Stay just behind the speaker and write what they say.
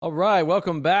All right,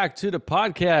 welcome back to the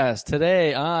podcast.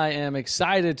 Today, I am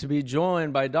excited to be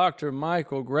joined by Dr.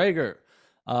 Michael Greger.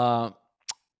 Uh,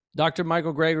 Dr.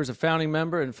 Michael Greger is a founding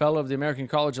member and fellow of the American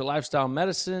College of Lifestyle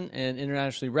Medicine and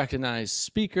internationally recognized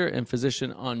speaker and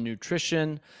physician on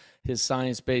nutrition. His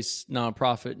science-based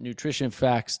nonprofit,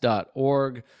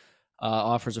 nutritionfacts.org,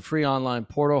 offers a free online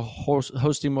portal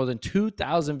hosting more than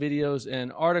 2,000 videos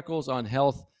and articles on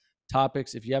health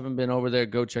topics. If you haven't been over there,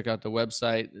 go check out the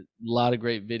website. A lot of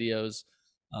great videos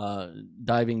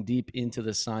diving deep into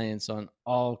the science on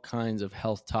all kinds of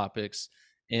health topics.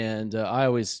 And I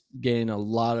always gain a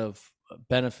lot of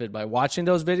benefit by watching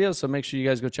those videos. So make sure you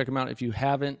guys go check them out if you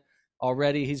haven't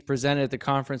already. He's presented at the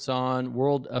conference on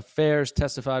world affairs,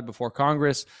 testified before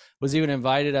Congress, was even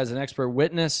invited as an expert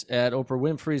witness at Oprah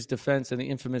Winfrey's defense in the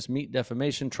infamous meat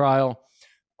defamation trial.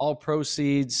 All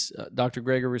proceeds Dr.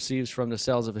 Greger receives from the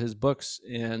sales of his books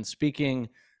and speaking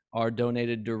are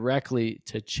donated directly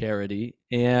to charity.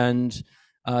 And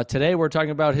today we're talking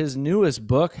about his newest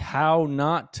book, How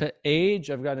Not to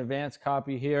Age. I've got an advanced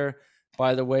copy here.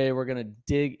 By the way, we're going to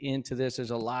dig into this.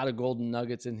 There's a lot of golden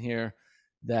nuggets in here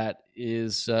that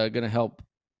is going to help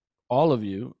all of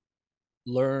you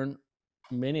learn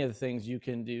many of the things you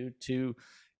can do to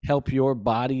help your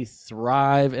body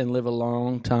thrive and live a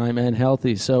long time and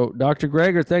healthy. So, Dr.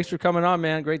 Greger, thanks for coming on,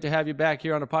 man. Great to have you back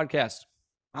here on the podcast.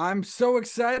 I'm so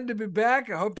excited to be back.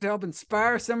 I hope to help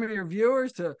inspire some of your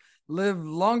viewers to live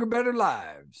longer, better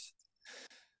lives.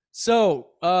 So,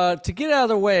 to get out of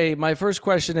the way, my first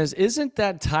question is, isn't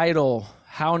that title,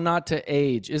 How Not to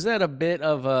Age, is that a bit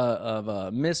of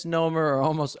a misnomer or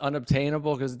almost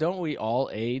unobtainable? Because don't we all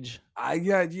age?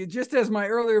 Yeah, just as my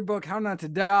earlier book, How Not to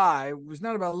Die, was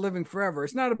not about living forever.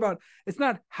 It's not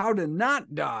how to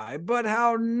not die, but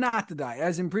how not to die,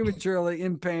 as in prematurely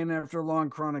in pain after a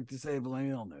long chronic disabling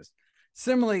illness.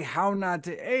 Similarly, How Not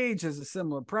to Age has a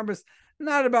similar premise,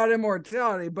 not about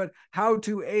immortality, but how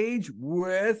to age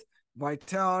with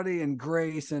vitality and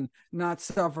grace and not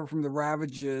suffer from the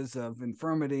ravages of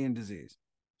infirmity and disease.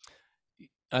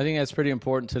 I think that's pretty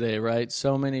important today, right?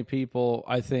 So many people,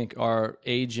 I think, are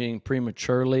aging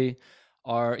prematurely,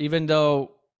 even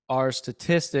though our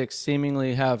statistics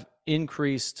seemingly have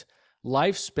increased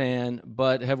lifespan,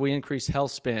 but have we increased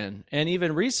health span? And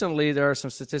even recently, there are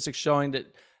some statistics showing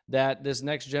that this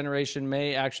next generation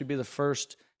may actually be the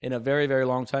first in a very, very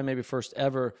long time, maybe first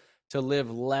ever, to live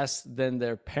less than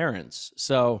their parents.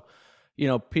 So,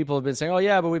 people have been saying, oh,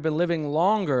 yeah, but we've been living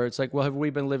longer. It's like, well, have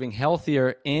we been living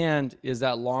healthier? And is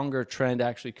that longer trend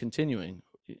actually continuing?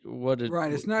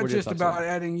 Right. It's not just about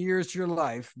adding years to your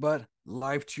life, but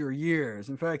life to your years.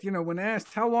 In fact, when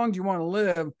asked, how long do you want to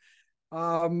live?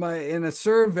 In a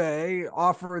survey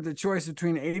offered the choice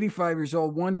between 85 years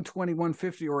old, 120,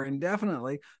 150, or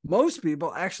indefinitely, most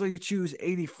people actually choose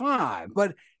 85.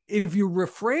 But if you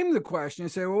reframe the question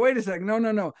and say, well, wait a second,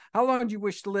 no. How long do you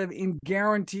wish to live in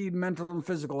guaranteed mental and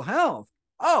physical health?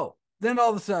 Oh, then all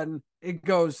of a sudden it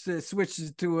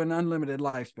switches to an unlimited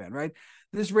lifespan, right?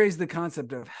 This raised the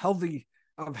concept of health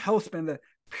span, the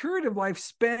period of life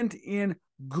spent in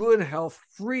good health,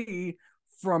 free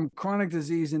from chronic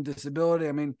disease and disability.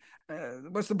 I mean,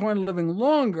 what's the point of living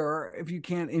longer if you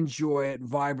can't enjoy it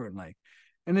vibrantly?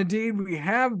 And indeed, we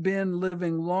have been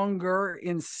living longer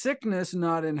in sickness,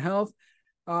 not in health.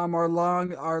 Our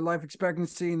life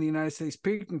expectancy in the United States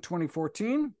peaked in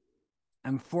 2014.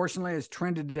 Unfortunately, has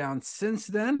trended down since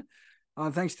then,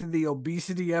 thanks to the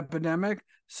obesity epidemic,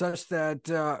 such that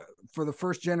for the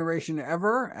first generation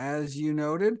ever, as you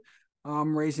noted,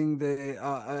 raising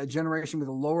a generation with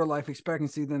a lower life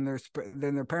expectancy than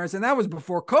their parents, and that was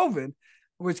before COVID,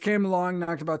 which came along,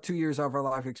 knocked about 2 years off our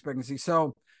life expectancy.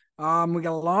 So we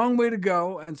got a long way to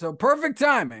go, and so perfect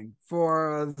timing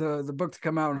for the book to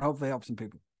come out and hopefully help some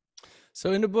people.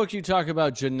 So in the book, you talk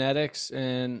about genetics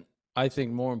and I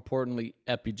think more importantly,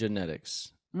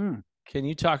 epigenetics. Can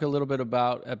you talk a little bit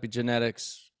about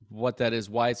epigenetics, what that is,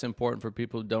 why it's important for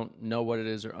people who don't know what it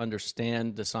is or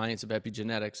understand the science of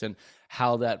epigenetics, and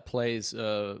how that plays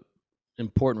an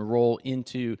important role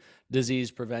into disease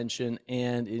prevention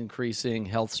and increasing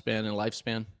health span and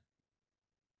lifespan?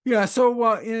 Yeah,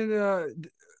 so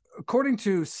according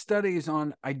to studies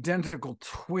on identical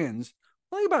twins,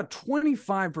 only about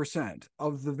 25%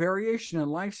 of the variation in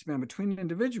lifespan between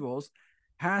individuals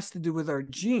has to do with our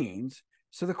genes.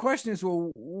 So the question is,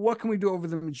 well, what can we do over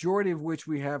the majority of which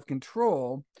we have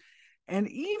control? And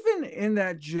even in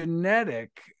that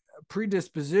genetic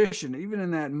predisposition, even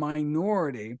in that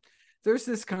minority, there's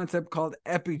this concept called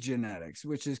epigenetics,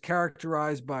 which is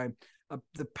characterized by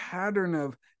the pattern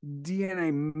of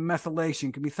DNA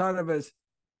methylation. Can be thought of as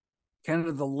kind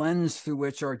of the lens through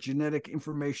which our genetic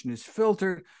information is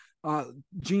filtered.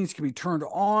 Genes can be turned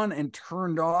on and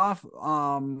turned off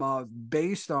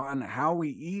based on how we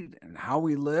eat and how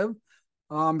we live.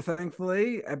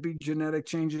 Thankfully, epigenetic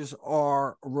changes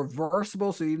are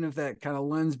reversible. So even if that kind of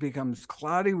lens becomes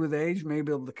cloudy with age, may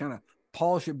be able to kind of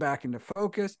polish it back into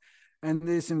focus. And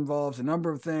this involves a number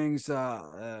of things,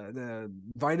 the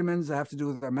vitamins that have to do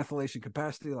with our methylation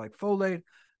capacity, like folate,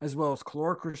 as well as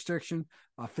caloric restriction,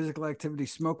 physical activity,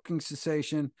 smoking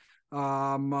cessation,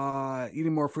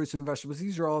 eating more fruits and vegetables.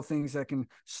 These are all things that can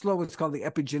slow what's called the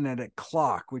epigenetic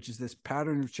clock, which is this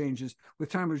pattern of changes with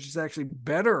time, which is actually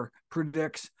better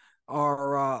predicts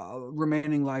our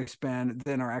remaining lifespan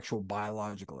than our actual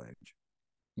biological age.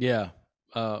 Yeah,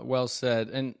 well said.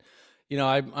 And, you know,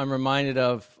 I'm reminded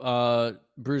of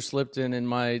Bruce Lipton in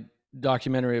my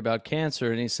documentary about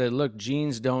cancer, and he said, look,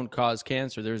 genes don't cause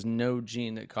cancer. There's no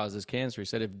gene that causes cancer. He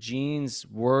said if genes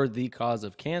were the cause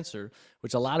of cancer,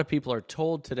 which a lot of people are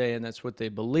told today, and that's what they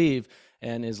believe,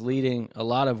 and is leading a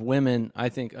lot of women, I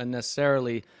think,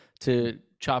 unnecessarily to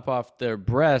chop off their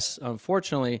breasts,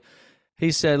 unfortunately,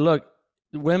 he said, look,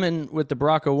 women with the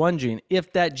BRCA1 gene,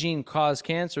 if that gene caused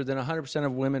cancer, then 100%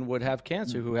 of women would have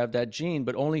cancer who have that gene,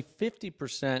 but only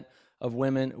 50% of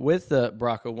women with the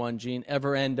BRCA1 gene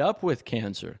ever end up with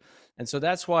cancer. And so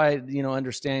that's why, you know,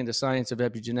 understanding the science of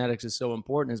epigenetics is so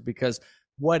important, is because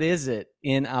what is it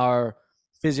in our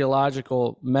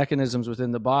physiological mechanisms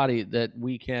within the body that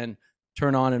we can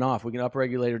turn on and off? We can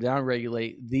upregulate or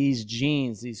downregulate these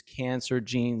genes, these cancer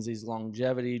genes, these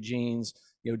longevity genes,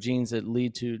 you know, genes that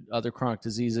lead to other chronic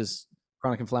diseases,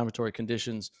 chronic inflammatory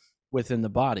conditions within the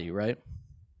body, right?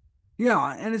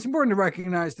 Yeah, and it's important to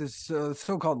recognize this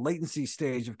so-called latency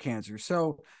stage of cancer.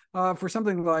 So for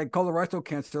something like colorectal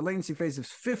cancer, the latency phase is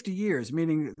 50 years,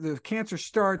 meaning the cancer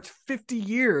starts 50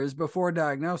 years before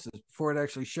diagnosis, before it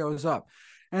actually shows up.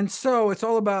 And so it's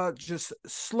all about just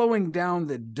slowing down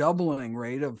the doubling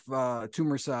rate of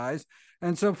tumor size.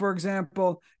 And so, for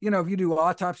example, you know, if you do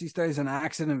autopsy studies on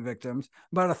accident victims,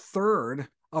 about a third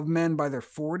of men by their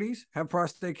 40s have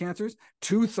prostate cancers,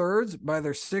 2/3 by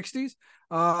their 60s.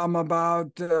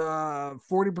 About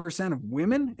 40% of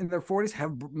women in their 40s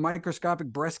have microscopic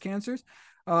breast cancers.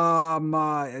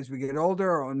 As we get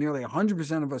older, nearly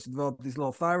 100% of us develop these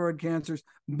little thyroid cancers.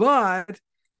 But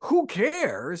who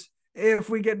cares if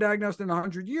we get diagnosed in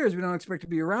 100 years? We don't expect to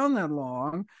be around that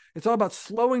long. It's all about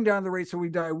slowing down the rate so we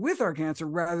die with our cancer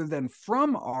rather than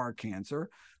from our cancer.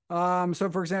 So,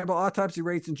 for example, autopsy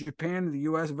rates in Japan and the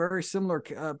U.S. very similar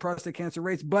prostate cancer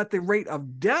rates, but the rate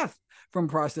of death from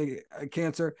prostate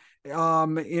cancer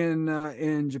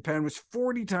in Japan was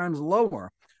 40 times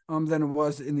lower than it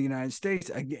was in the United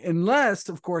States. Unless,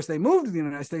 of course, they moved to the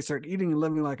United States, start eating and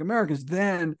living like Americans,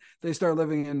 then they start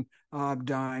living and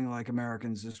dying like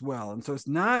Americans as well. And so it's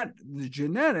not the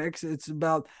genetics; it's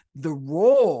about the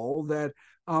role that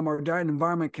our diet and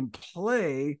environment can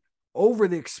play over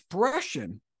the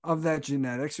expression of that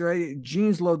genetics, right?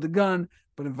 Genes load the gun,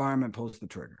 but environment pulls the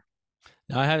trigger.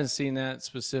 Now, I haven't seen that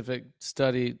specific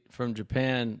study from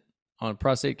Japan on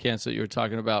prostate cancer that you were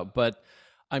talking about, but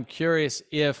I'm curious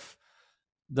if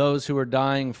those who are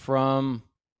dying from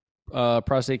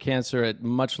prostate cancer at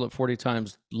much 40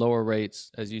 times lower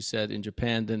rates, as you said, in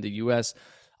Japan than the U.S.,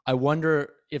 I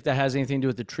wonder if that has anything to do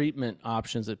with the treatment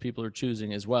options that people are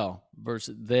choosing as well,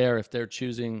 versus there, if they're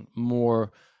choosing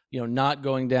more, you know, not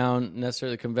going down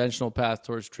necessarily the conventional path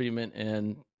towards treatment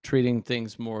and treating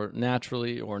things more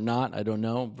naturally or not, I don't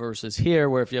know, versus here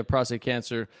where if you have prostate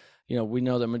cancer, you know, we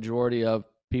know the majority of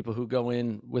people who go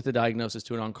in with a diagnosis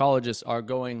to an oncologist are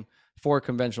going for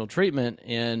conventional treatment.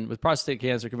 And with prostate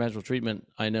cancer, conventional treatment,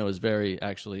 I know, is very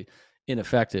actually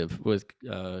ineffective with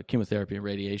chemotherapy and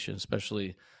radiation,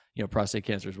 especially, you know, prostate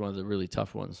cancer is one of the really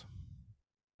tough ones.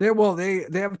 They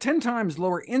have 10 times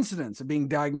lower incidence of being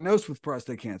diagnosed with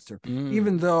prostate cancer,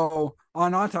 even though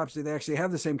on autopsy they actually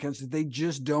have the same cancer. They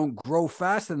just don't grow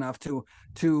fast enough to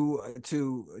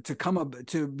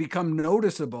become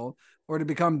noticeable or to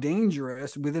become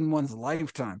dangerous within one's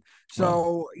lifetime. So,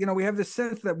 wow. You know, we have this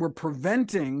sense that we're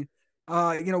preventing.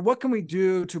 You know, what can we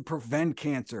do to prevent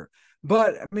cancer?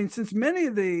 But I mean, since many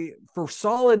of for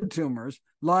solid tumors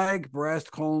like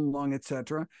breast, colon, lung,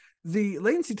 etc., the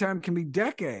latency time can be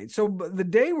decades. So the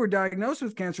day we're diagnosed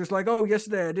with cancer, it's like, oh,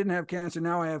 yesterday I didn't have cancer,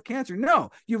 now I have cancer. No,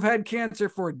 you've had cancer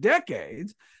for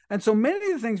decades. And so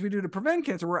many of the things we do to prevent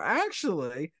cancer, we're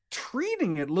actually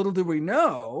treating it, little do we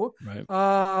know. Right.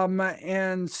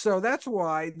 And so that's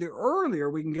why the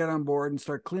earlier we can get on board and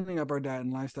start cleaning up our diet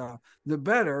and lifestyle, the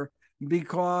better.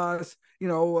 because,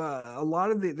 a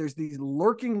lot of there's these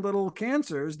lurking little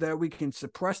cancers that we can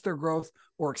suppress their growth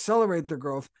or accelerate their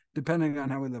growth depending on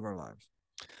how we live our lives.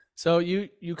 So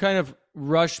you kind of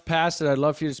rushed past it. I'd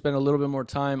love for you to spend a little bit more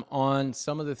time on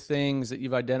some of the things that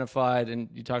you've identified and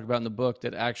you talk about in the book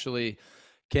that actually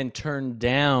can turn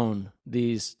down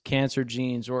these cancer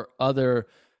genes or other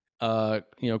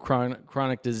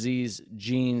chronic disease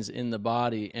genes in the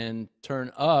body, and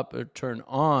turn up or turn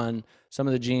on some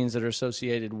of the genes that are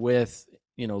associated with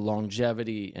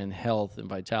longevity and health and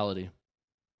vitality.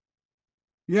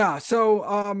 Yeah. So,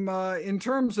 in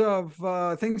terms of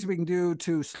things we can do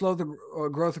to slow the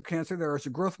growth of cancer, there is a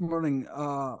growth promoting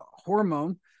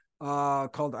hormone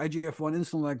called IGF-1,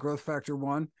 insulin-like growth factor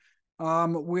 1,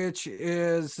 which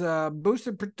is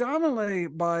boosted predominantly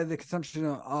by the consumption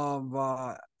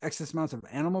of excess amounts of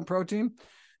animal protein.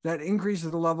 That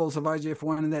increases the levels of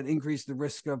IGF-1, and that increases the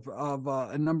risk of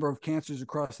a number of cancers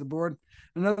across the board.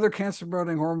 Another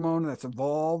cancer-promoting hormone that's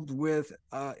involved with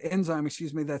enzyme,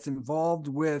 that's involved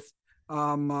with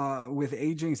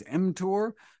aging is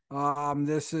mTOR.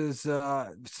 This is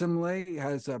similarly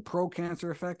has a pro-cancer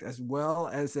effect as well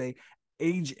as a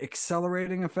age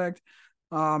accelerating effect.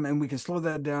 And we can slow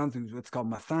that down through what's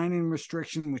called methionine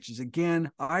restriction, which is, again,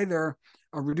 either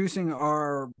reducing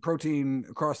our protein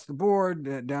across the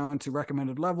board down to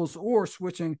recommended levels, or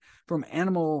switching from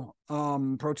animal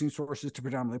protein sources to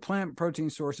predominantly plant protein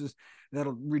sources.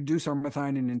 That'll reduce our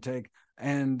methionine intake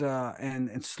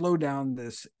and slow down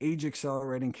this age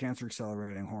accelerating, cancer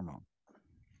accelerating hormone.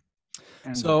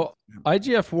 So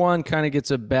IGF-1 kind of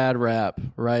gets a bad rap,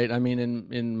 right? I mean,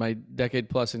 in my decade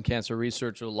plus in cancer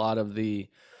research, a lot of the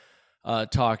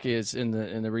talk is in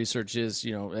the research is,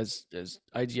 as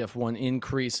IGF-1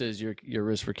 increases, your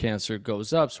risk for cancer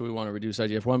goes up. So we want to reduce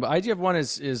IGF-1. But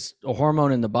IGF-1 is a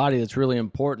hormone in the body that's really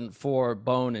important for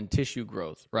bone and tissue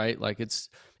growth, right? Like it's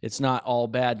not all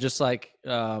bad. Just like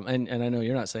and I know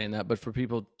you're not saying that, but for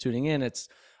people tuning in,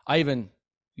 I even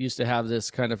used to have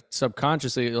this kind of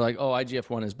subconsciously like, oh,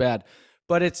 IGF-1 is bad,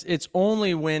 but it's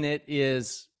only when it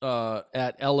is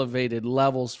at elevated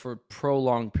levels for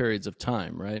prolonged periods of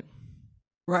time, right?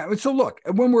 Right. So look,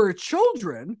 when we're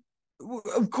children,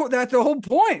 of course, that's the whole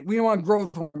point. We want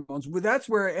growth hormones. That's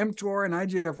where mTOR and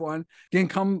IGF-1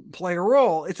 can play a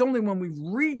role. It's only when we've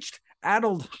reached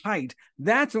adult height,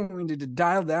 that's when we need to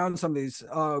dial down some of these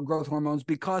growth hormones,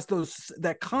 because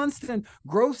that constant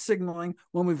growth signaling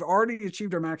when we've already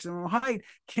achieved our maximum height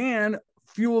can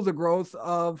fuel the growth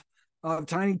of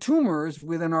tiny tumors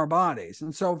within our bodies.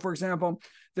 And so, for example,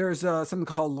 there's something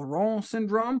called Laurent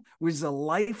syndrome, which is a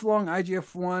lifelong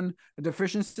IGF-1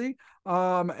 deficiency.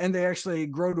 And they actually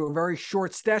grow to a very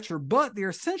short stature, but they're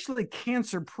essentially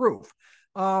cancer proof.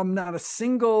 Not a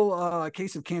single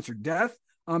case of cancer death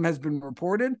has been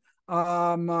reported.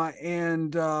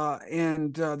 And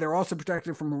they're also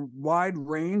protected from a wide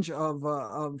range of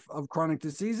chronic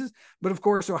diseases. But of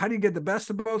course, so how do you get the best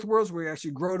of both worlds, where you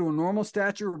actually grow to a normal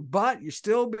stature, but you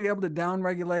still be able to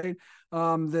downregulate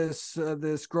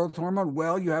this growth hormone?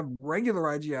 Well, you have regular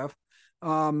IGF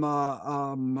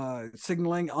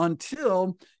signaling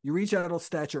until you reach adult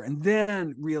stature, and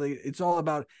then really it's all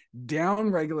about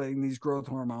down regulating these growth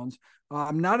hormones,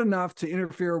 not enough to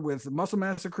interfere with muscle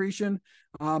mass accretion,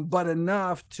 but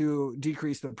enough to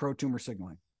decrease the pro-tumor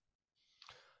signaling.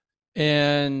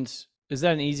 And is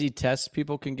that an easy test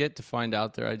people can get to find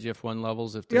out their IGF-1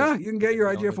 levels? You can get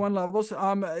your IGF-1 levels.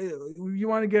 You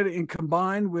want to get it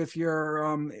combined with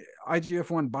your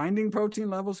IGF-1 binding protein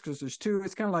levels, because there's two.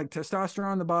 It's kind of like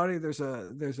testosterone in the body. There's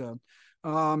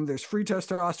free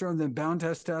testosterone, then bound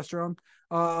testosterone.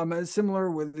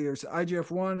 Similar with there's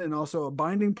IGF-1 and also a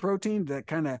binding protein that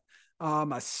kind of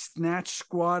a snatch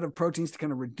squad of proteins to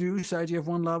kind of reduce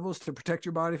IGF-1 levels to protect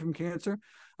your body from cancer.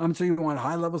 So you want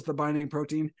high levels of the binding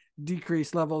protein,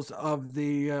 decreased levels of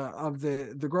the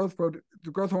growth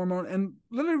hormone, and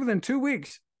literally within 2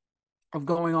 weeks of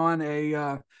going on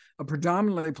a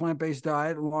predominantly plant-based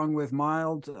diet along with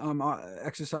mild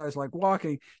exercise like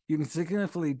walking, you can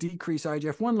significantly decrease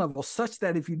IGF-1 levels, such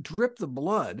that if you drip the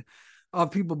blood of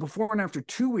people before and after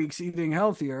 2 weeks eating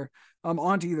healthier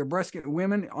onto either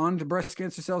women onto breast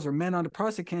cancer cells or men onto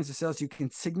prostate cancer cells, you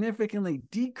can significantly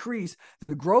decrease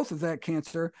the growth of that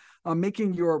cancer,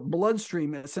 making your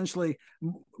bloodstream essentially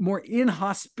more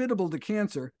inhospitable to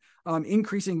cancer,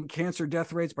 increasing cancer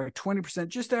death rates by 20%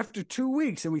 just after 2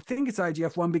 weeks. And we think it's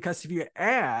IGF-1 because if you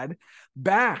add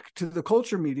back to the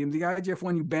culture medium the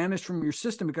IGF-1 you banished from your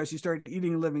system because you started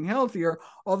eating and living healthier,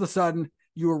 all of a sudden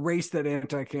you erase that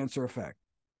anti-cancer effect.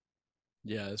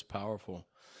 Yeah, it's powerful.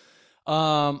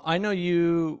 I know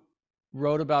you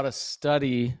wrote about a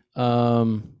study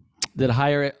that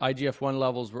higher IGF-1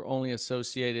 levels were only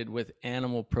associated with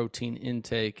animal protein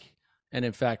intake. And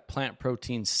in fact, plant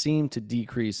proteins seem to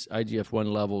decrease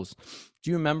IGF-1 levels.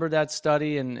 Do you remember that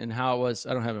study and how it was?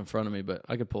 I don't have it in front of me, but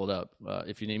I could pull it up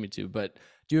if you need me to. But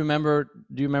do you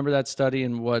remember that study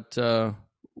and what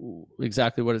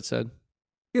exactly what it said?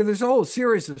 Yeah, there's a whole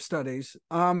series of studies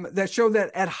that show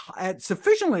that at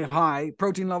sufficiently high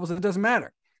protein levels, it doesn't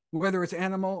matter whether it's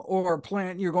animal or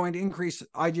plant, you're going to increase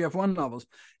IGF-1 levels.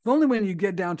 If only when you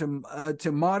get down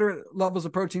to moderate levels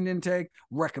of protein intake,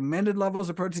 recommended levels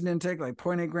of protein intake, like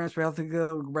 0.8 grams per healthy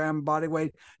kilogram body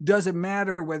weight, doesn't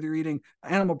matter whether you're eating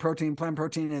animal protein, plant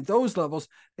protein. At those levels,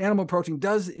 animal protein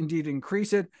does indeed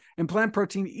increase it, and plant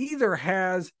protein either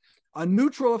has a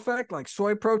neutral effect like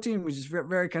soy protein, which is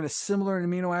very kind of similar in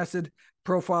amino acid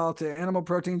profile to animal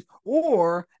proteins,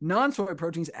 or non-soy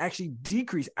proteins actually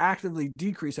actively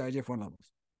decrease IGF-1 levels.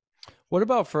 What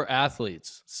about for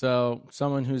athletes? So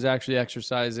someone who's actually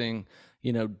exercising,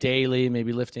 daily,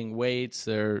 maybe lifting weights,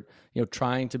 they're,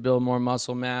 trying to build more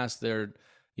muscle mass, they're,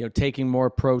 taking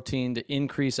more protein to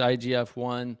increase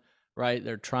IGF-1, right?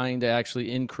 They're trying to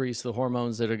actually increase the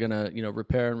hormones that are going to,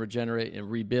 repair and regenerate and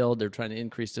rebuild. They're trying to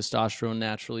increase testosterone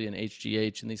naturally and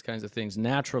HGH and these kinds of things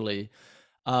naturally.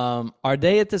 Are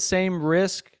they at the same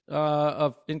risk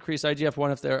of increased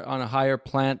IGF-1 if they're on a higher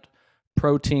plant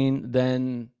protein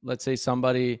than, let's say,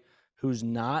 somebody who's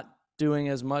not doing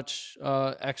as much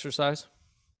exercise?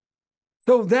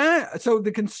 So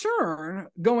the concern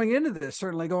going into this,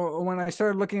 certainly when I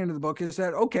started looking into the book, is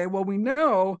that, okay, well, we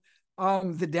know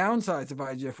the downsides of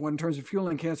IGF-1 in terms of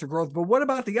fueling cancer growth, but what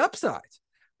about the upsides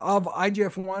of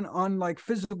IGF-1 on like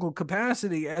physical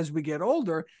capacity as we get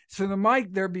older? So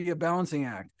there be a balancing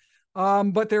act.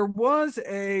 But there's a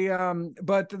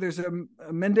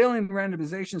Mendelian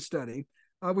randomization study,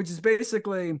 which is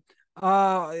basically,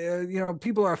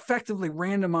 people are effectively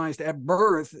randomized at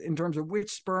birth in terms of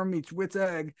which sperm meets which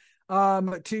egg,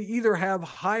 to either have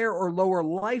higher or lower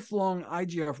lifelong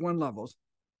IGF-1 levels.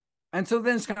 And so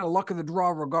then it's kind of luck of the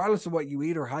draw, regardless of what you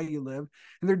eat or how you live.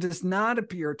 And there does not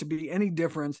appear to be any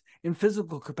difference in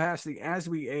physical capacity as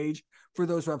we age for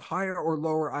those who have higher or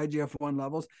lower IGF-1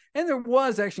 levels. And there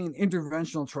was actually an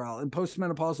interventional trial in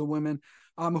postmenopausal women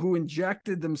who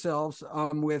injected themselves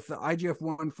with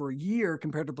IGF-1 for a year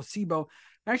compared to placebo,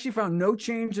 actually found no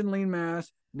change in lean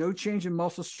mass, no change in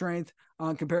muscle strength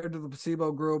compared to the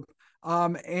placebo group,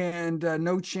 and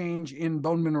no change in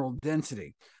bone mineral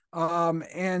density.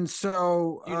 And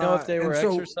so, do you know if they were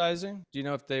exercising? Do you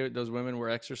know if those women were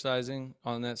exercising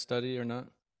on that study or not?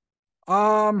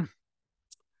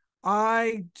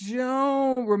 I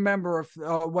don't remember if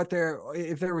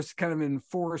there was kind of an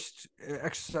enforced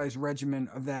exercise regimen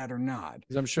of that or not.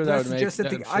 Because I'm sure that would suggest that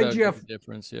the IGF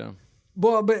difference, yeah.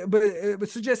 Well, but it would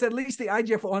suggest at least the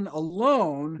IGF-1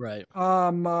 alone, right,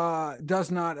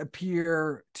 does not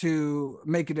appear to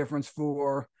make a difference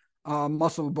for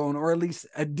muscle bone, or at least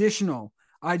additional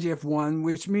IGF-1,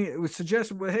 which would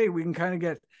suggest, well, hey, we can kind of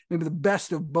get maybe the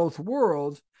best of both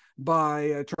worlds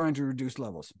by trying to reduce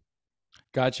levels.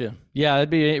 Gotcha. Yeah, it'd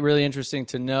be really interesting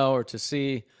to know or to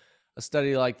see a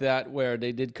study like that where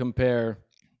they did compare,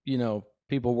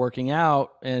 people working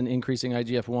out and increasing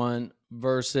IGF-1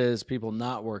 versus people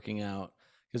not working out.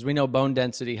 Because we know bone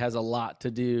density has a lot to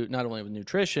do not only with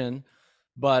nutrition,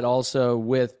 but also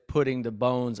with putting the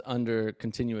bones under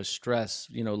continuous stress,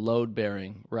 load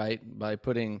bearing, right? By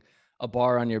putting a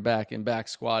bar on your back and back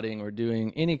squatting or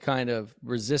doing any kind of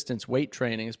resistance weight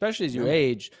training, especially as you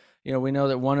age. We know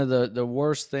that one of the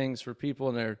worst things for people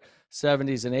in their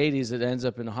 70s and 80s that ends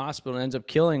up in the hospital and ends up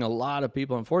killing a lot of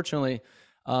people, unfortunately,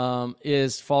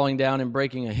 is falling down and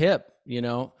breaking a hip.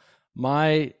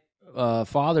 My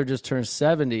father just turned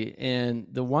 70, and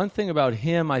the one thing about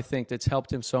him, I think, that's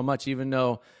helped him so much, even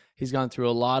though he's gone through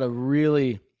a lot of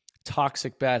really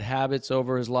toxic bad habits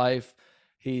over his life,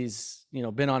 he's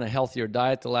been on a healthier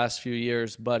diet the last few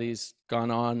years, but he's gone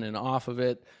on and off of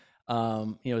it.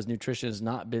 His nutrition has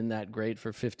not been that great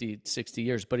for 50, 60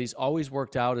 years, but he's always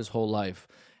worked out his whole life.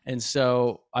 And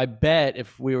so I bet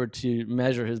if we were to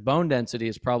measure his bone density,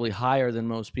 it's probably higher than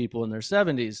most people in their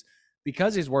 70s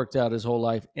because he's worked out his whole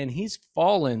life. And he's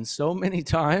fallen so many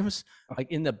times,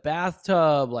 like in the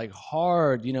bathtub, like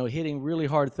hard, hitting really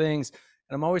hard things.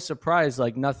 And I'm always surprised,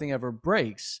 like nothing ever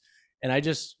breaks. And I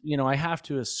just, I have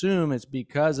to assume it's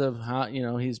because of how,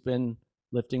 he's been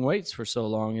lifting weights for so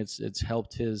long. It's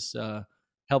helped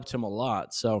him a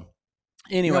lot. So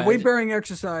anyway, weight bearing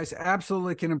exercise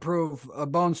absolutely can improve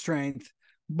bone strength,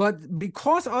 But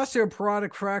because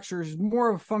osteoporotic fracture is more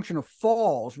of a function of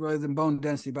falls rather than bone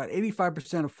density, about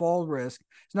 85% of fall risk,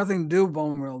 it's nothing to do with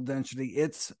bone mineral density.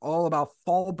 It's all about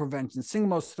fall prevention, single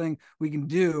most thing we can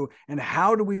do. And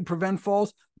how do we prevent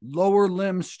falls? Lower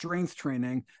limb strength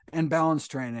training and balance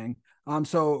training.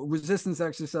 So resistance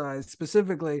exercise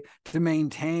specifically to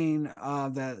maintain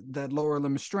that lower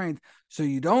limb strength, so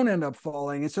you don't end up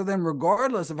falling. And so then,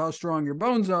 regardless of how strong your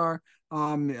bones are,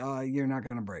 you're not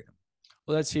going to break them.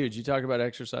 Well, that's huge. You talk about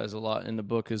exercise a lot in the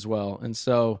book as well. And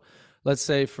so let's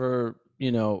say for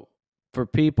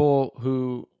people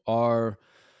who are,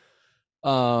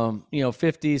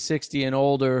 50, 60 and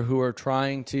older, who are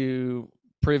trying to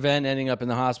prevent ending up in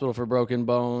the hospital for broken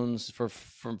bones,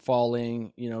 from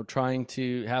falling, trying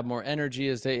to have more energy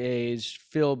as they age,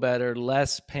 feel better,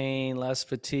 less pain, less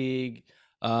fatigue,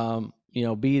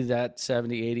 be that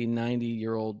 70, 80,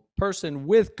 90-year-old person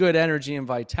with good energy and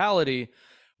vitality.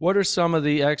 What are some of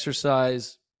the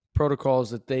exercise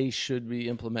protocols that they should be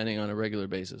implementing on a regular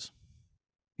basis?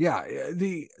 Yeah,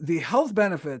 the health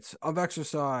benefits of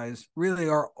exercise really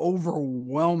are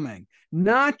overwhelming.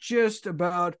 Not just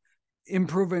about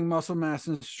improving muscle mass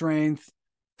and strength,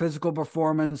 physical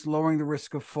performance, lowering the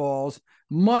risk of falls,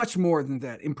 much more than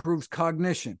that. Improves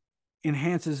cognition,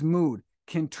 enhances mood,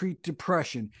 can treat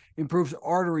depression, improves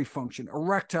artery function,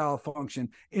 erectile function,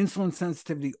 insulin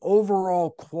sensitivity, overall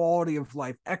quality of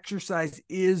life. Exercise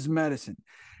is medicine.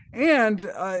 And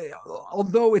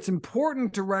although it's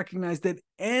important to recognize that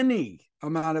any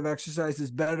amount of exercise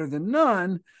is better than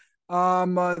none,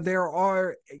 there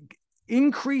are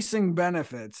increasing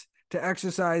benefits to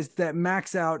exercise that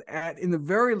max out at, in the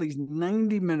very least,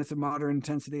 90 minutes of moderate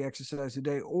intensity exercise a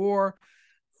day, or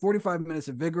 45 minutes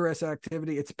of vigorous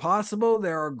activity. It's possible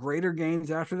there are greater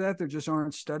gains after that. There just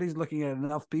aren't studies looking at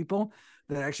enough people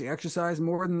that actually exercise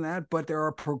more than that, but there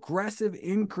are progressive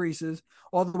increases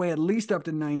all the way at least up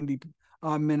to 90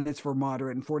 minutes for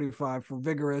moderate and 45 for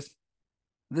vigorous.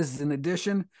 This is in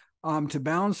addition to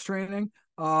balance training,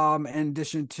 in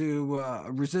addition to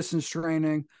resistance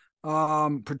training,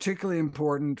 particularly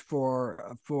important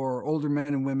for older men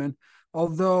and women.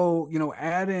 Although,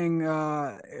 adding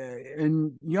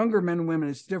in younger men and women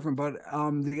is different, but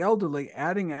the elderly,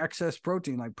 adding excess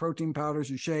protein like protein powders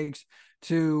and shakes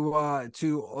to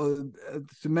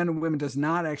men and women does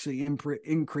not actually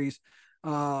increase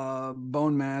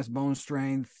bone mass, bone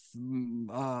strength,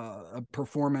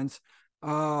 performance.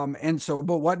 But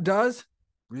what does?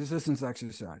 Resistance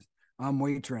exercise,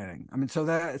 weight training.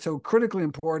 So critically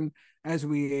important as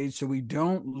we age, so we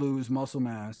don't lose muscle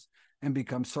mass and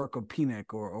become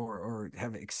sarcopenic or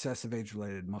have excessive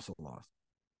age-related muscle loss.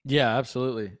 Yeah,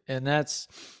 absolutely. And that's,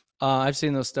 I've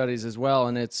seen those studies as well.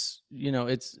 And it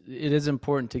is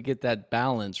important to get that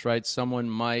balance, right? Someone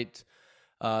might,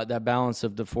 that balance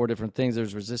of the four different things.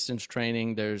 There's resistance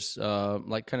training. There's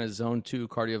like kind of zone 2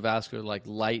 cardiovascular, like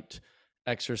light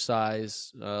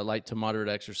exercise, light to moderate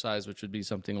exercise, which would be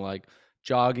something like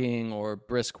jogging or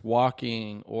brisk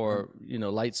walking or,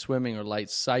 light swimming or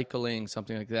light cycling,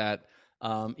 something like that.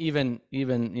 Even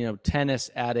tennis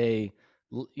at a,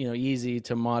 easy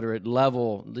to moderate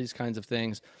level, these kinds of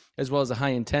things, as well as a high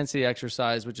intensity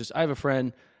exercise, which is, I have a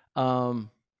friend, I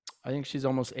think she's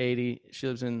almost 80. She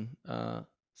lives in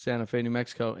Santa Fe, New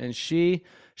Mexico, and she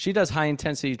does high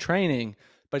intensity training,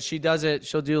 but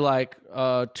she'll do like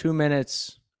 2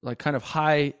 minutes, like kind of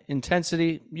high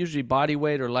intensity, usually body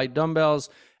weight or light dumbbells,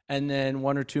 and then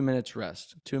 1 or 2 minutes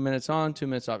rest, 2 minutes on, 2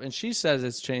 minutes off. And she says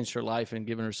it's changed her life and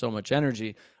given her so much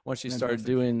energy once she started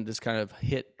doing this kind of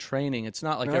HIIT training. It's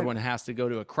not like everyone has to go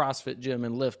to a CrossFit gym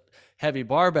and lift heavy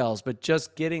barbells, but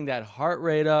just getting that heart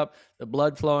rate up, the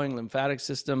blood flowing, lymphatic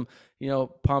system,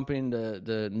 pumping,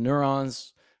 the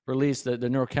neurons release, the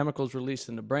neurochemicals released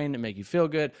in the brain that make you feel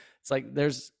good. It's like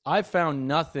I've found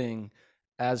nothing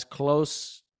as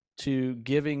close to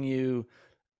giving you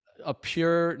a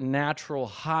pure natural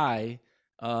high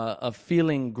of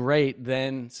feeling great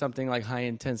than something like high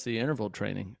intensity interval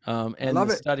training. And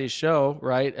the studies show,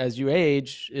 right, as you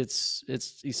age, it's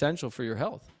essential for your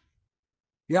health.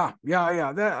 Yeah.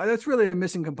 That's really a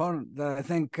missing component that I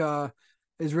think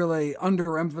is really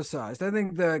underemphasized. I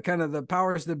think the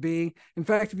powers that be, in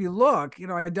fact, if you look,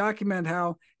 I document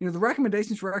how, the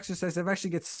recommendations for exercise have actually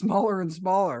get smaller and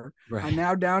smaller, right,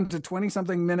 now down to 20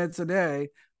 something minutes a day.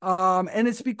 And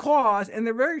it's because, and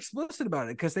they're very explicit about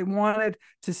it, because they want it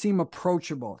to seem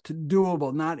approachable, to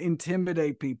doable, not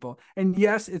intimidate people. And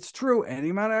yes, it's true. Any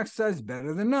amount of exercise is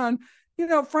better than none.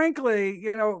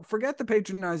 Frankly, forget the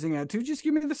patronizing attitude. Just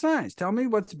give me the science. Tell me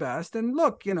what's best. And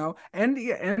look, and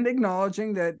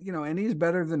acknowledging that, any is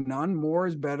better than none, more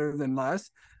is better than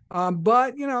less.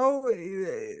 But,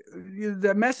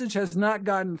 the message has not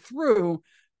gotten through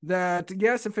that,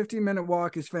 yes, a 15-minute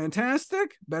walk is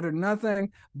fantastic, better than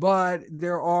nothing, but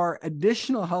there are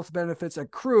additional health benefits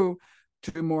accrue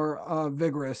to more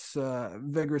vigorous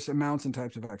amounts and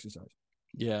types of exercise.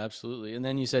 Yeah, absolutely. And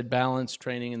then you said balance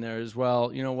training in there as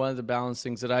well. One of the balance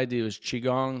things that I do is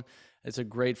Qigong. It's a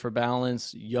great for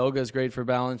balance. Yoga is great for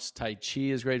balance. Tai Chi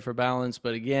is great for balance.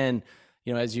 But again,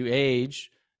 as you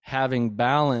age, having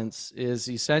balance is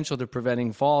essential to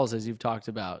preventing falls, as you've talked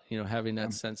about, having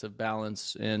that sense of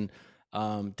balance and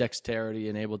dexterity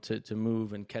and able to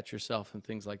move and catch yourself and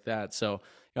things like that. So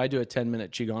I do a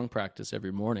 10-minute Qigong practice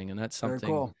every morning, and that's something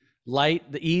cool. Light,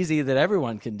 easy that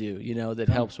everyone can do, that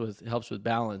helps with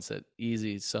balance, that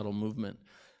easy, subtle movement.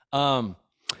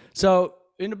 So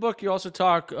in the book, you also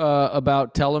talk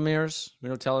about telomeres.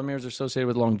 Telomeres are associated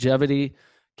with longevity.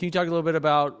 Can you talk a little bit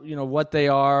about, what they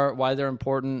are, why they're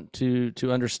important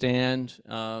to understand?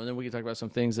 And then we can talk about some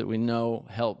things that we know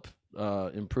help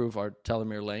improve our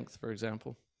telomere length, for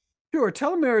example. Sure.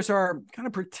 Telomeres are kind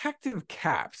of protective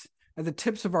caps at the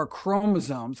tips of our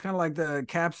chromosomes, kind of like the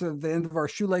caps at the end of our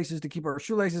shoelaces to keep our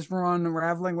shoelaces from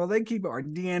unraveling. Well, they keep our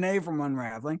DNA from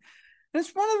unraveling. And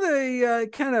it's one of the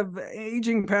kind of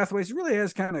aging pathways really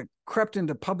has kind of crept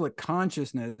into public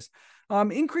consciousness.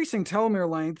 Increasing telomere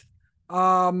length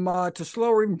to slow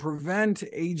or even prevent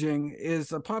aging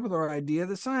is a popular idea.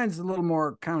 The science is a little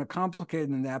more kind of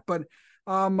complicated than that, but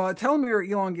telomere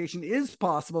elongation is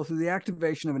possible through the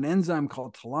activation of an enzyme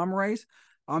called telomerase.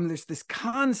 There's this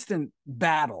constant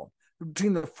battle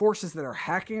between the forces that are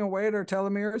hacking away at our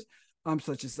telomeres,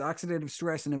 such as oxidative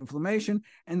stress and inflammation,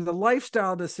 and the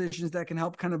lifestyle decisions that can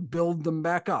help kind of build them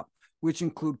back up, which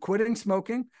include quitting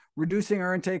smoking, reducing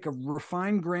our intake of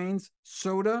refined grains,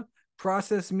 soda,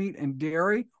 processed meat, and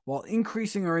dairy, while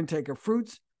increasing our intake of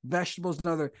fruits, vegetables,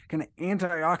 and other kind of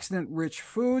antioxidant-rich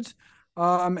foods.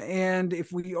 And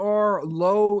if we are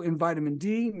low in vitamin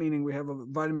D, meaning we have a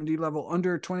vitamin D level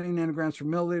under 20 nanograms per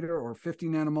milliliter or 50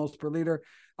 nanomoles per liter,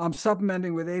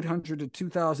 supplementing with 800 to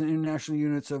 2,000 international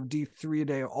units of D3 a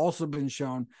day have also been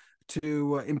shown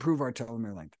to improve our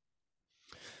telomere length.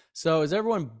 So is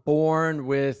everyone born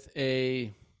with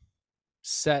a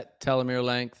set telomere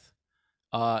length?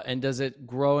 And does it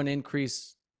grow and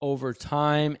increase over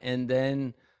time and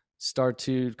then start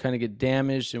to kind of get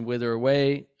damaged and wither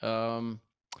away through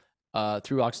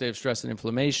oxidative stress and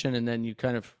inflammation, and then you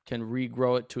kind of can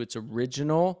regrow it to its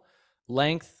original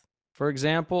length, for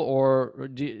example? Or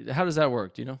how does that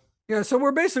work? Do you know? Yeah, so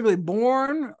we're basically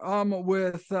born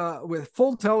with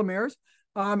full telomeres,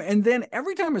 and then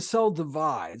every time a cell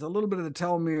divides, a little bit of the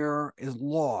telomere is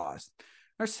lost.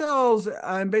 Our cells,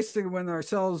 and basically when our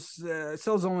cells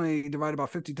only divide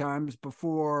about 50 times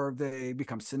before they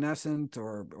become senescent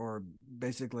or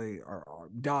basically or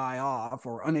die off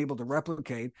or unable to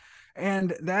replicate.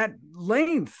 And that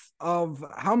length of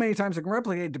how many times it can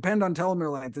replicate depend on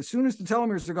telomere length. As soon as the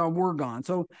telomeres are gone, we're gone.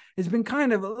 So it's been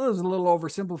kind of, it was a little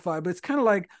oversimplified, but it's kind of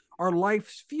like our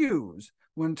life's fuse.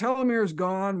 When telomeres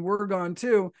gone, we're gone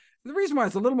too. The reason why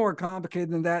it's a little more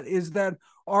complicated than that is that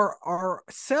our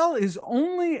cell is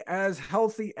only as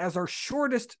healthy as our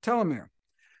shortest telomere.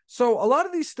 So a lot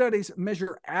of these studies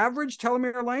measure average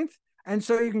telomere length. And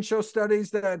so you can show studies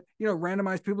that,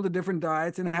 randomize people to different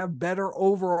diets and have better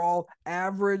overall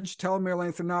average telomere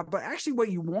length or not. But actually what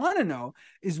you want to know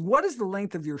is what is the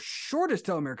length of your shortest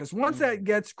telomere? Because once that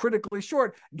gets critically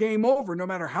short, game over, no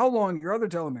matter how long your other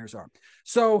telomeres are.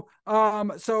 So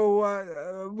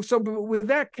with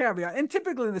that caveat, and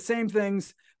typically the same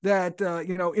things that,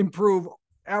 improve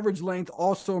average length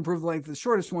also improve the length of the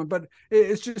shortest one. But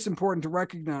it's just important to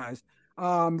recognize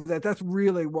that's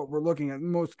really what we're looking at,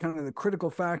 most kind of the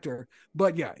critical factor.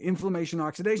 But yeah, inflammation,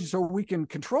 oxidation. So we can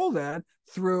control that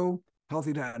through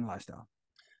healthy diet and lifestyle.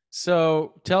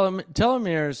 So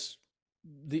telomeres,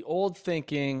 the old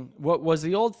thinking, what was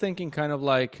the old thinking kind of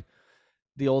like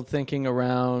the old thinking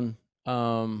around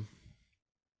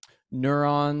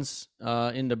neurons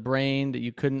in the brain that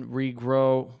you couldn't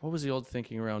regrow? What was the old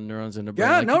thinking around neurons in the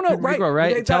brain? Yeah, right. Regrow,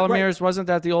 right? Telomeres, right. Wasn't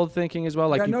that the old thinking as well?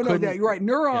 Like you're right.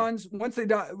 Neurons, once they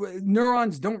die,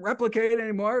 neurons don't replicate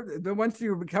anymore. But once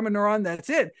you become a neuron, that's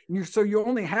it. And so you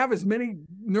only have as many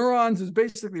neurons as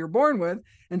basically you're born with.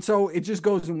 And so it just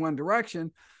goes in one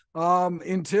direction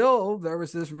until there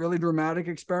was this really dramatic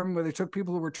experiment where they took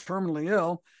people who were terminally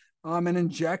ill, and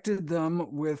injected them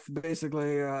with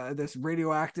basically this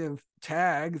radioactive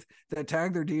tag that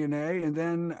tagged their DNA. And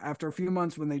then after a few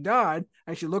months when they died,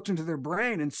 actually looked into their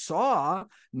brain and saw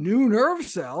new nerve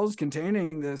cells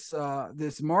containing this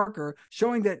marker,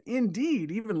 showing that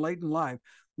indeed, even late in life,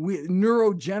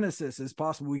 neurogenesis is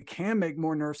possible. We can make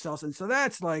more nerve cells. And so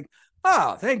that's like,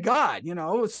 oh, thank God,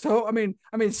 So, I mean,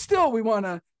 still we want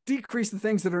to decrease the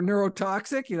things that are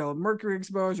neurotoxic, mercury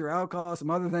exposure, alcohol, some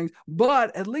other things,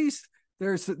 but at least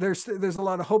there's a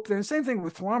lot of hope there. And same thing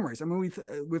with telomerase. I mean,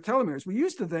 with telomeres, we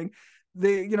used to think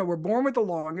we're born with the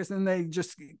longest and they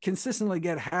just consistently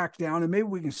get hacked down, and maybe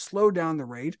we can slow down the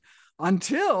rate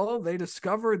until they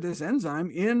discovered this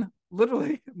enzyme in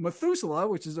literally Methuselah,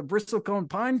 which is a bristlecone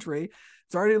pine tree.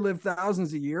 It's already lived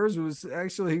thousands of years. It was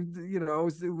actually,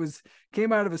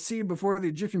 came out of a seed before the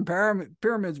Egyptian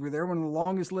pyramids were there, one of the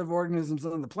longest lived organisms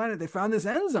on the planet. They found this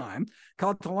enzyme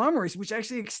called telomerase, which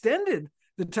actually extended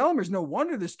the telomeres. No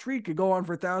wonder this tree could go on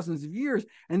for thousands of years.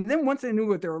 And then once they knew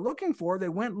what they were looking for, they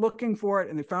went looking for it,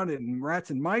 and they found it in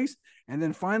rats and mice, and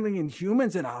then finally in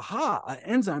humans, and an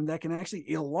enzyme that can actually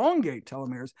elongate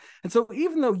telomeres. And so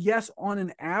even though, yes, on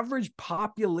an average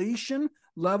population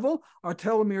level, our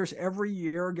telomeres every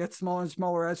year get smaller and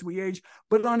smaller as we age,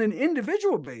 but on an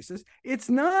individual basis, it's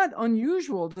not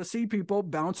unusual to see people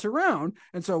bounce around.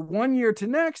 And so one year to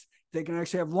next, they can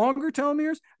actually have longer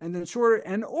telomeres and then shorter.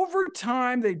 And over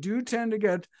time, they do tend to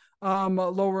get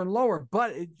lower and lower.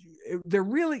 But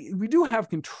we do have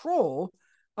control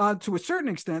to a certain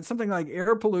extent. Something like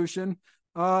air pollution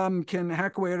can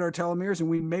hack away at our telomeres, and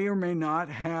we may or may not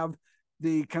have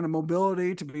the kind of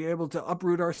mobility to be able to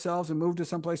uproot ourselves and move to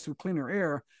someplace with cleaner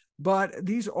air. But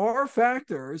these are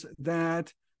factors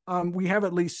that we have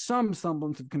at least some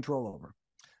semblance of control over.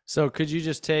 So could you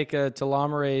just take a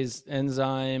telomerase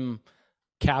enzyme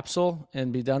capsule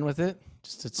and be done with it?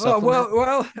 Just to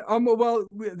supplement?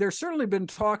 There's certainly been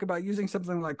talk about using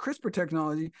something like CRISPR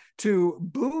technology to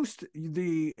boost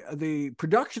the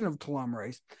production of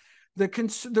telomerase.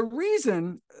 The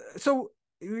reason, so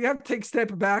you have to take a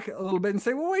step back a little bit and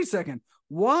say, well, wait a second.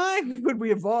 Why would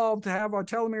we evolve to have our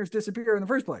telomeres disappear in the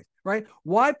first place, right?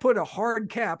 Why put a hard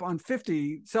cap on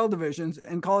 50 cell divisions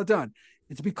and call it done?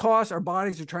 It's because our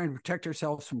bodies are trying to protect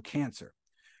ourselves from cancer.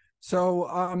 So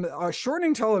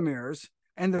shortening telomeres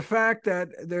and the fact that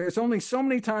there's only so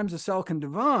many times a cell can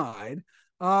divide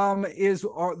is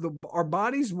our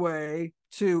body's way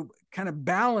to kind of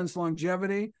balance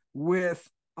longevity with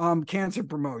cancer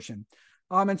promotion.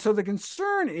 And so the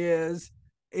concern is,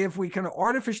 if we kind of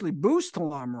artificially boost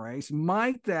telomerase,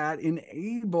 might that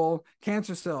enable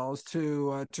cancer cells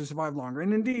to survive longer?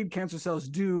 And indeed, cancer cells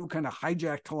do kind of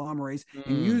hijack telomerase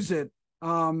and use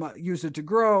it to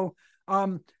grow.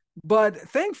 But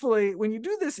thankfully, when you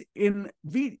do this in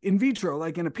vitro,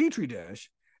 like in a petri dish,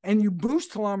 and you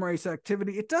boost telomerase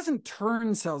activity, it doesn't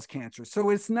turn cells cancer. So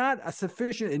it's not a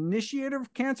sufficient initiator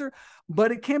of cancer,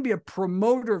 but it can be a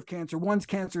promoter of cancer once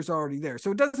cancer is already there.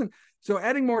 So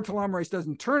adding more telomerase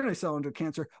doesn't turn a cell into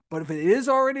cancer, but if it is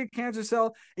already a cancer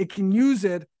cell, it can use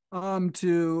it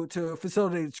to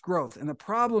facilitate its growth. And the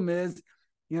problem is,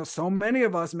 so many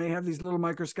of us may have these little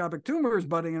microscopic tumors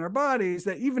budding in our bodies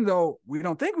that, even though we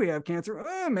don't think we have cancer,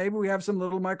 maybe we have some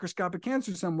little microscopic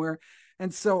cancer somewhere.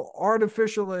 And so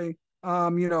artificially,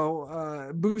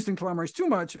 boosting telomerase too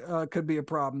much could be a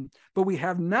problem. But we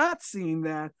have not seen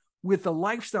that with the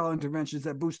lifestyle interventions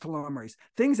that boost telomerase.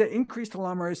 Things that increase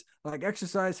telomerase, like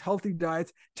exercise, healthy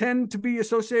diets, tend to be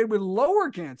associated with lower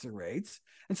cancer rates.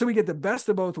 And so we get the best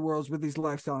of both worlds with these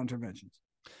lifestyle interventions.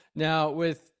 Now,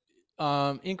 with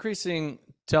increasing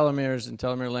telomeres and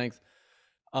telomere length,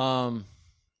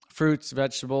 fruits,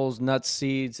 vegetables, nuts,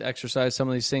 seeds, exercise, some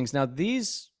of these things. Now,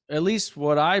 these, at least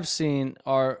what I've seen,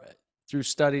 are through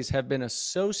studies have been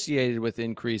associated with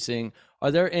increasing.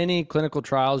 Are there any clinical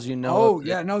trials there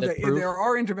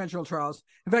are interventional trials.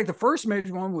 In fact, the first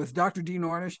major one was Dr. Dean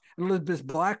Ornish and Elizabeth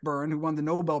Blackburn, who won the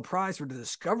Nobel Prize for the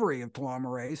discovery of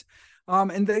telomerase.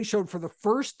 And they showed for the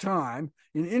first time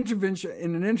in an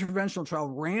interventional trial,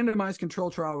 randomized control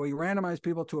trial, where you randomize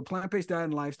people to a plant-based diet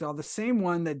and lifestyle, the same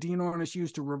one that Dean Ornish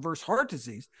used to reverse heart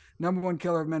disease, #1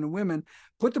 killer of men and women,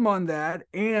 put them on that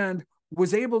and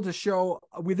was able to show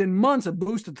within months a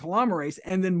boost of telomerase,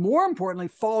 and then more importantly,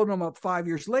 followed them up 5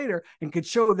 years later and could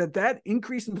show that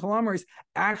increase in telomerase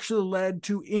actually led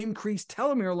to increased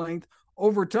telomere length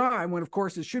over time, when of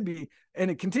course it should be,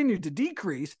 and it continued to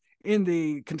decrease in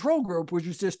the control group, which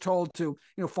was just told to,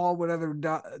 follow whatever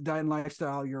diet and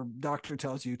lifestyle your doctor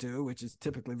tells you to, which is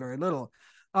typically very little.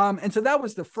 And so that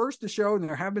was the first to show, and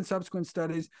there have been subsequent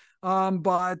studies.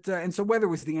 And so whether it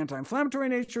was the anti-inflammatory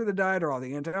nature of the diet or all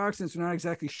the antioxidants, we're not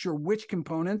exactly sure which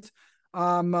components.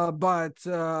 But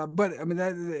I mean,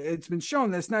 it's been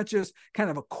shown that it's not just kind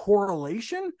of a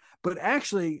correlation, but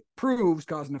actually proves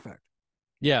cause and effect.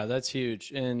 Yeah, that's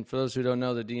huge. And for those who don't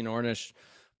know, the Dean Ornish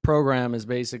program is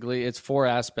basically, it's 4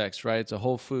 aspects, right? It's a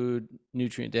whole food,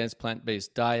 nutrient dense,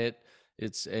 plant-based diet.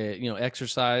 It's a,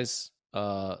 exercise,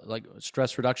 like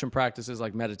stress reduction practices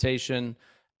like meditation.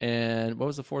 And what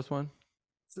was the 4th one?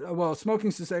 Well, smoking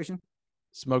cessation.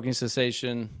 Smoking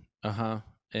cessation.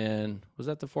 And was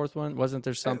that the 4th one? Wasn't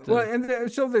there something? Well,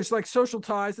 and so there's like social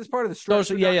ties. That's part of the stress.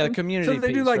 Social, yeah, the community. So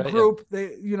they do like group. Yeah.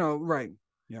 They, right.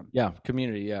 Yeah,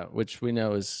 community. Yeah, which we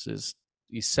know is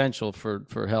essential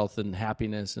for health and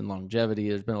happiness and longevity.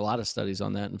 There's been a lot of studies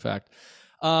on that, in fact.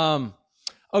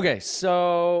 Okay,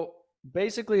 so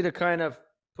basically to kind of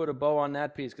put a bow on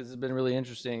that piece, because it's been really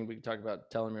interesting. We can talk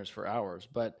about telomeres for hours,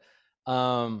 but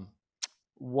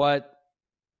what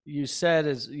you said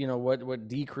is, what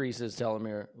decreases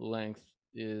telomere length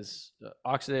is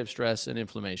oxidative stress and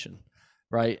inflammation,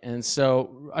 right? And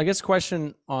so I guess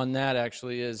question on that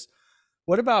actually is,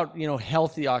 what about,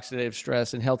 healthy oxidative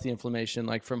stress and healthy inflammation,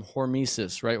 like from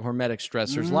hormesis, right? Hormetic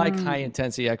stressors like high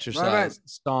intensity exercise,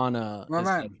 sauna,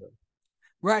 right.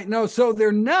 Right. No, so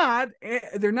they're not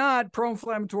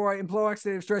pro-inflammatory and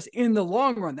pro-oxidative stress in the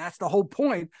long run. That's the whole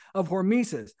point of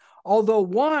hormesis.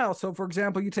 Although so for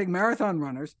example, you take marathon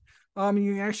runners,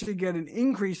 you actually get an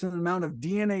increase in the amount of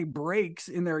DNA breaks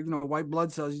in their, white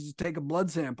blood cells. You just take a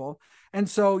blood sample. And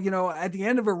so, at the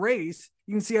end of a race,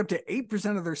 you can see up to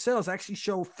 8% of their cells actually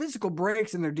show physical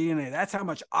breaks in their DNA. That's how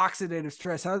much oxidative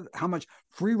stress, how much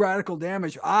free radical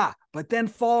damage. But then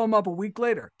follow them up a week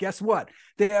later. Guess what?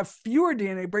 They have fewer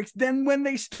DNA breaks than when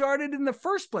they started in the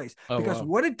first place. Because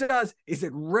what it does is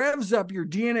it revs up your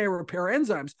DNA repair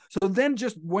enzymes. So then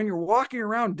just when you're walking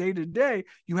around day to day,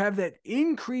 you have that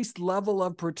increased level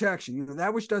of protection.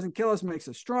 That which doesn't kill us makes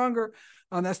us stronger.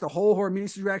 That's the whole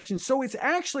hormesis reaction. So it's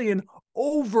actually an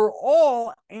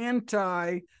overall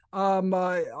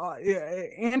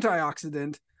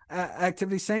antioxidant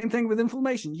activity. Same thing with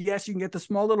inflammation. Yes, you can get the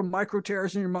small little micro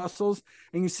tears in your muscles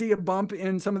and you see a bump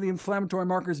in some of the inflammatory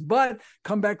markers, but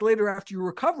come back later after you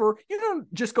recover, you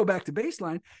don't just go back to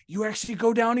baseline. You actually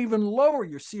go down even lower.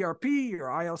 Your CRP, your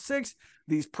IL-6,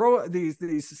 these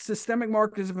systemic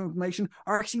markers of inflammation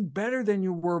are actually better than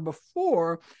you were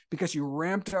before because you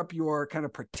ramped up your kind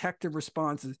of protective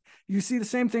responses. You see the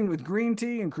same thing with green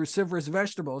tea and cruciferous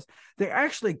vegetables. They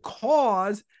actually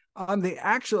cause they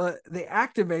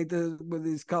activate what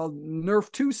is called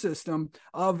NRF2 system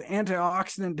of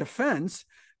antioxidant defense.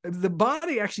 The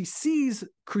body actually sees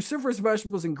cruciferous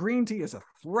vegetables and green tea as a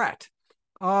threat.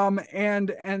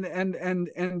 And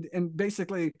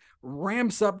basically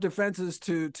ramps up defenses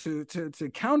to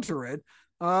counter it.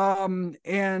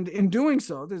 And in doing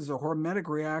so, this is a hormetic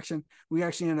reaction. We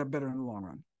actually end up better in the long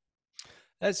run.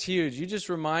 That's huge. You just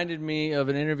reminded me of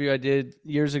an interview I did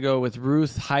years ago with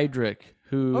Ruth Heydrich,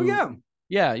 who. Oh yeah.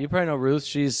 Yeah, you probably know Ruth.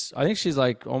 I think she's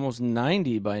like almost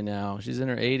 90 by now. She's in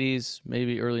her 80s,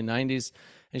 maybe early 90s.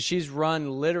 And she's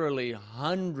run literally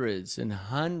hundreds and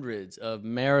hundreds of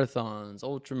marathons,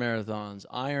 ultra marathons,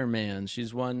 Ironmans.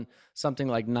 She's won something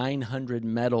like 900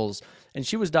 medals. And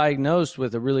she was diagnosed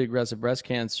with a really aggressive breast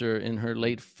cancer in her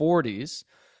late 40s,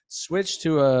 switched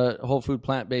to a whole food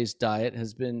plant-based diet,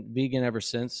 has been vegan ever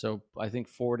since. So I think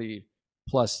 40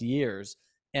 plus years,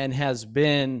 and has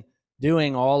been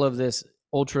doing all of this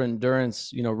ultra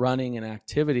endurance, running and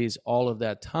activities all of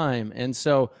that time. And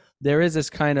so there is this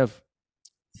kind of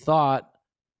thought,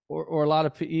 or a lot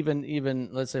of even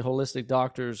let's say holistic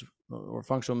doctors or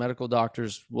functional medical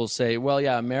doctors will say, well,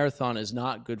 yeah, a marathon is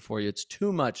not good for you. It's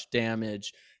too much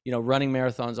damage. Running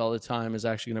marathons all the time is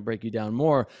actually going to break you down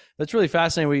more. That's really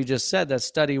fascinating what you just said, that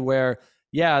study where,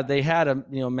 yeah, they had a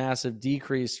massive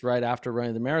decrease right after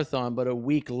running the marathon, but a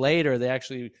week later they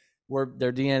actually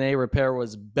their DNA repair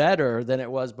was better than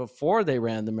it was before they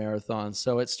ran the marathon.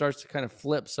 So it starts to kind of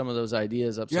flip some of those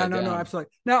ideas upside down. No, absolutely.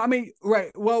 Now, I mean,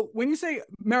 right. Well, when you say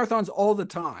marathons all the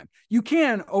time, you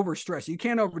can overstress. You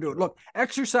can't overdo it. Look,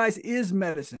 exercise is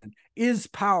medicine, is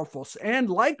powerful. And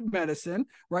like medicine,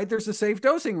 right, there's a safe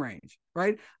dosing range,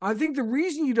 right? I think the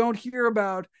reason you don't hear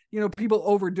about, people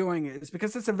overdoing it is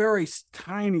because it's a very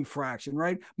tiny fraction,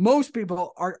 right? Most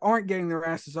people aren't getting their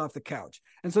asses off the couch.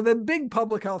 And so the big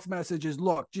public health message is,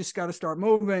 look, just got to start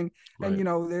moving. Right.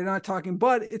 And, they're not talking,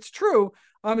 but it's true.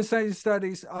 In science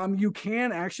studies, you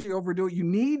can actually overdo it. You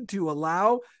need to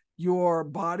allow your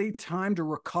body time to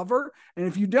recover. And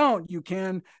if you don't, you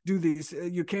can do these,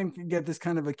 you can get this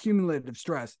kind of accumulative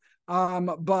stress.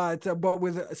 But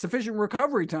with sufficient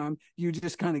recovery time, you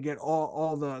just kind of get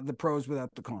all the pros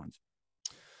without the cons.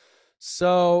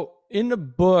 So in the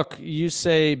book, you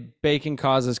say bacon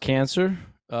causes cancer.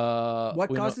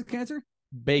 What causes cancer?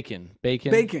 Bacon.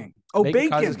 Oh, bacon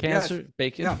causes cancer. Yes.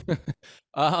 Bacon.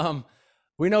 Yeah.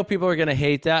 We know people are going to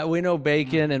hate that. We know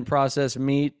bacon and processed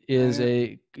meat is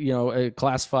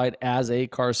classified as a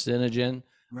carcinogen.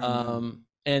 Right.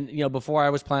 And before I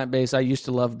was plant-based, I used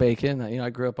to love bacon. I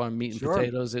grew up on meat and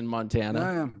potatoes in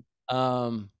Montana.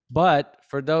 But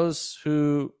for those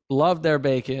who love their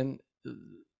bacon,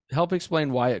 help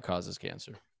explain why it causes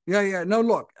cancer. Yeah. No,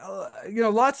 look,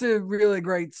 lots of really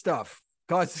great stuff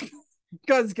causes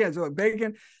cancer. Look,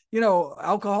 bacon,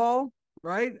 alcohol,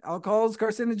 right? Alcohol is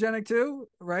carcinogenic too,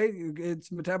 right? It's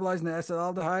metabolized in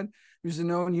acetaldehyde, which is a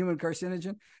known human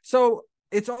carcinogen. So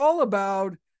it's all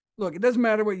about, look, it doesn't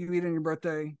matter what you eat on your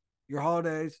birthday, your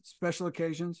holidays, special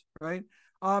occasions, right?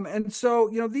 And so,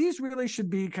 these really should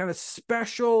be kind of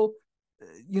special,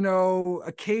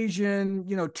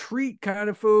 occasion, treat kind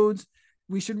of foods.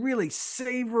 We should really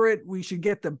savor it. We should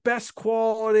get the best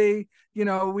quality.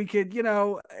 We could,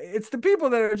 it's the people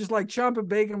that are just like chomping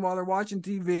bacon while they're watching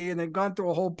TV and they've gone through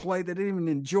a whole plate. They didn't even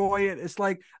enjoy it. It's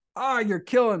like, you're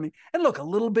killing me. And look, a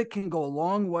little bit can go a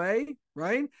long way,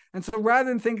 right? And so rather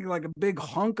than thinking like a big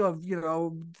hunk of,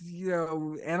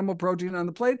 animal protein on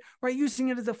the plate, right, using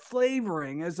it as a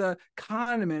flavoring, as a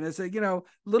condiment, as a,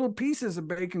 little pieces of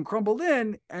bacon crumbled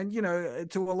in and,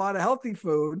 to a lot of healthy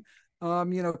food,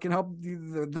 can help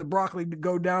the broccoli to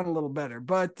go down a little better.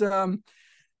 But the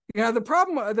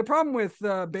problem with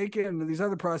bacon and these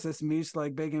other processed meats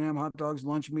like bacon, ham, hot dogs,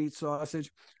 lunch meat,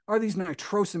 sausage are these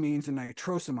nitrosamines and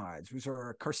nitrosamides, which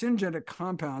are carcinogenic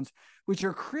compounds which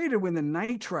are created when the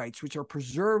nitrites, which are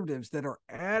preservatives that are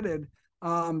added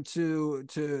to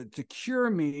cure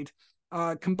meat,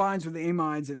 combines with the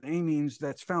amides and amines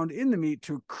that's found in the meat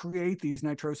to create these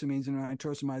nitrosamines and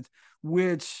nitrosamides,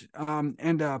 which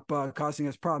end up causing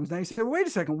us problems. Now you say, wait a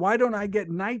second, why don't I get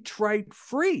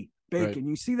nitrite-free bacon? Right.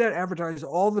 You see that advertised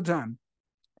all the time.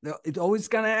 It's always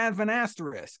going to have an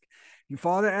asterisk. You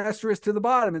follow the asterisk to the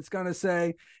bottom, it's going to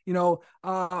say,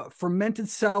 fermented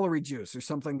celery juice or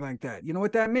something like that. You know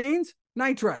what that means?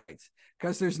 Nitrites.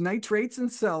 Because there's nitrates in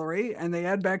celery and they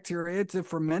add bacteria to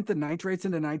ferment the nitrates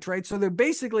into nitrites. So they're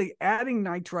basically adding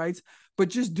nitrites, but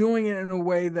just doing it in a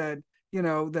way that,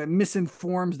 that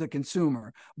misinforms the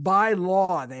consumer. By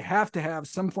law, they have to have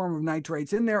some form of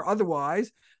nitrates in there.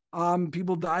 Otherwise,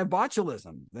 people die of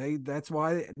botulism. That's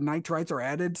why nitrites are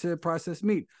added to processed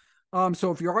meat.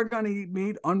 So if you are going to eat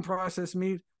meat, unprocessed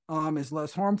meat is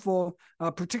less harmful,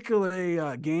 particularly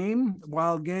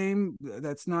wild game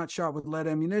that's not shot with lead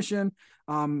ammunition,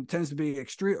 tends to be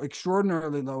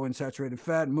extraordinarily low in saturated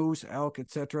fat, moose, elk,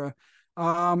 etc.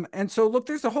 And so, look,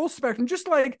 there's a whole spectrum. Just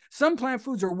like some plant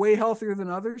foods are way healthier than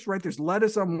others, right? There's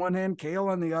lettuce on one hand, kale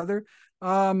on the other.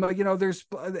 There's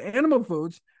animal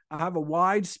foods have a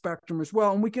wide spectrum as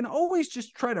well. And we can always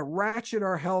just try to ratchet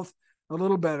our health a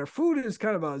little better. Food is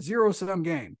kind of a zero-sum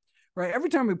game, right? Every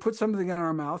time we put something in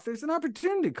our mouth, there's an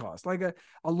opportunity cost, like a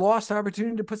lost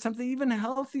opportunity to put something even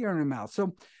healthier in our mouth.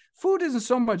 So food isn't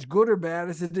so much good or bad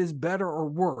as it is better or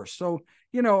worse. So,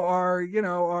 are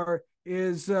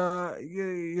eggs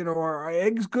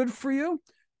good for you?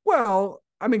 Well,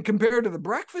 I mean, compared to the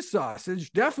breakfast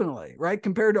sausage, definitely, right?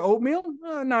 Compared to oatmeal,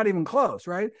 not even close,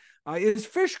 right? Is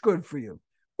fish good for you?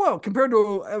 Well, compared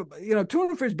to,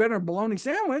 tuna fish better than a bologna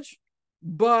sandwich,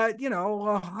 but, a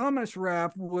hummus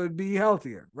wrap would be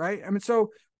healthier, right? I mean,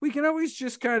 so we can always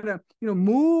just kind of,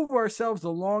 move ourselves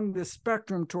along this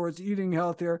spectrum towards eating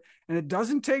healthier, and it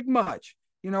doesn't take much.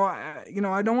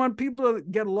 I don't want people to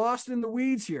get lost in the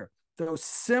weeds here. Those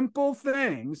simple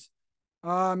things,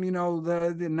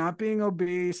 the not being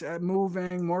obese,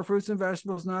 moving, more fruits and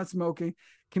vegetables, not smoking,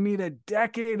 can meet a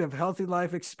decade of healthy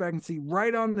life expectancy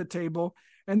right on the table.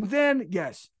 And then,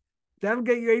 yes, that'll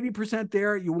get you 80%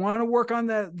 there. You want to work on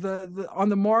on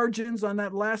the margins on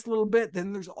that last little bit.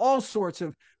 Then there's all sorts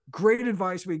of great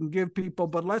advice we can give people,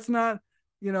 but let's not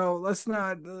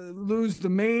lose the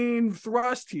main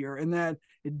thrust here, in that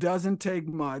it doesn't take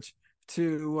much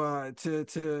to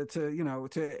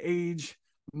age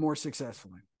more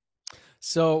successfully.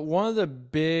 So one of the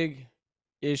big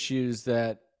issues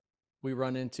that we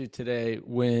run into today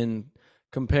when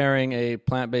comparing a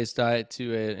plant-based diet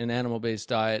to an animal-based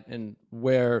diet, and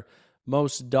where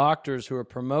most doctors who are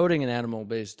promoting an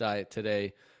animal-based diet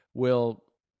today will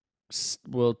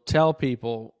tell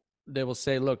people, they will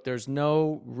say, look, there's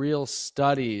no real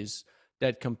studies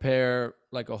that compare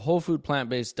like a whole food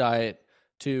plant-based diet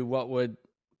to what would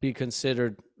be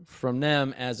considered from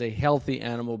them as a healthy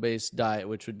animal-based diet,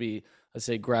 which would be, let's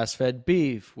say, grass-fed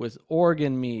beef with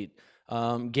organ meat,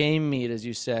 game meat, as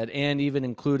you said, and even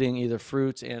including either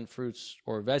fruits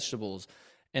or vegetables.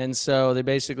 And so they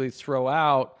basically throw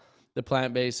out the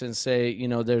plant-based and say, you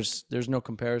know, there's no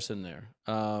comparison there,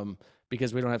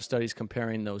 because we don't have studies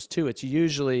comparing those two. It's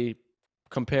usually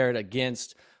compared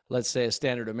against, let's say, a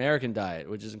standard American diet,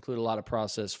 which is include a lot of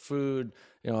processed food,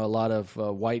 you know, a lot of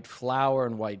white flour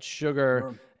and white sugar.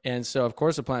 Sure. And so, of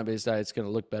course, a plant-based diet is going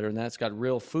to look better, and that's got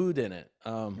real food in it.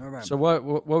 Right. So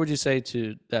what would you say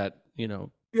to that, you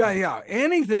know? Yeah.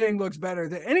 Anything looks better.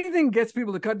 Anything gets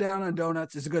people to cut down on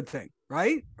donuts is a good thing,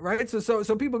 right?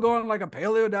 So people go on like a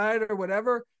paleo diet or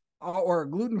whatever, or a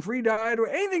gluten-free diet, or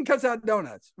anything cuts out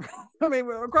donuts. I mean,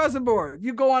 across the board,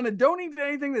 you go on a don't eat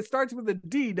anything that starts with a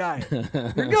D diet.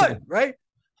 You're good, right?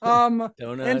 Donuts.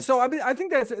 And so I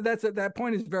think that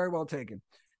point is very well taken.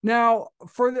 Now,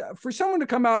 for someone to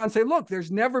come out and say, look,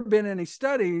 there's never been any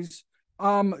studies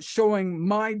showing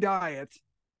my diet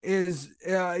is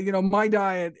my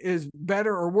diet is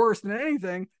better or worse than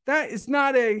anything, that is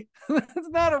not it's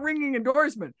not a ringing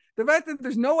endorsement. The fact that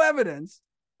there's no evidence,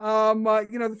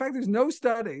 the fact there's no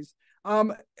studies,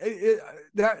 the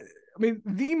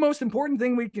most important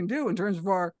thing we can do in terms of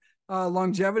our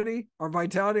longevity, our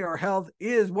vitality, our health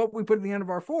is what we put at the end of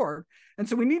our fork. And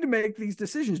so we need to make these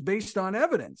decisions based on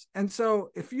evidence. And so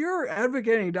if you're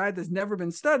advocating a diet that's never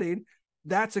been studied,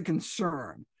 that's a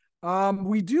concern.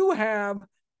 We do have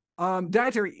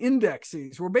dietary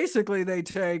indexes where basically they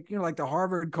take, like the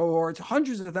Harvard cohorts,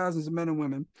 hundreds of thousands of men and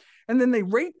women, and then they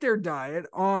rate their diet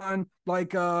on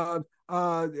like a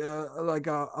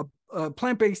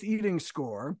plant-based eating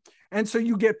score. And so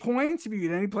you get points if you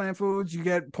eat any plant foods, you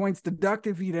get points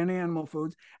deducted if you eat any animal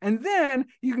foods. And then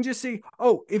you can just see,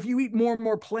 if you eat more and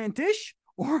more plantish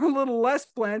or a little less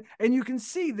plant, and you can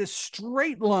see this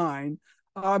straight line,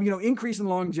 increase in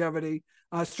longevity,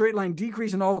 straight line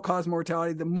decrease in all-cause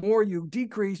mortality, the more you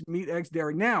decrease meat, eggs,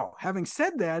 dairy. Now, having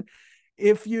said that,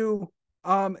 if you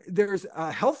there's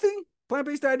a healthy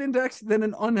plant-based diet index, then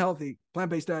an unhealthy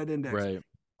plant-based diet index. Right.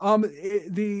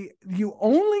 You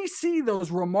only see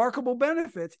those remarkable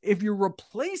benefits if you're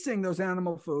replacing those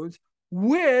animal foods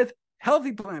with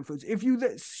healthy plant foods. If you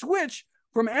switch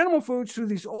from animal foods to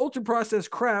these ultra-processed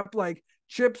crap like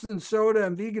chips and soda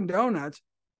and vegan donuts,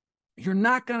 you're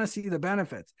not going to see the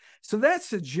benefits. So that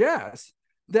suggests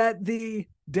that the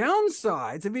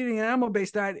downsides of eating an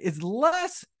animal-based diet is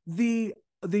less the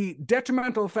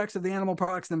detrimental effects of the animal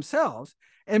products themselves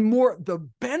and more the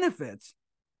benefits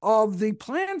of the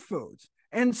plant foods.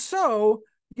 And so,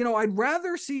 I'd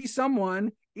rather see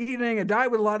someone eating a diet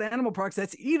with a lot of animal products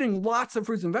that's eating lots of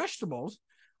fruits and vegetables,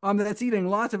 that's eating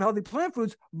lots of healthy plant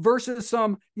foods versus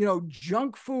some,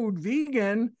 junk food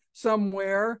vegan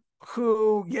somewhere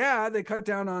who, they cut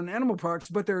down on animal products,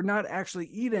 but they're not actually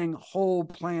eating whole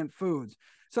plant foods.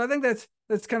 So I think that's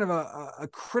kind of a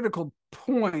critical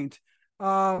point.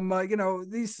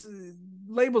 These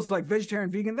labels like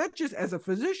vegetarian, vegan, that just, as a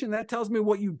physician, that tells me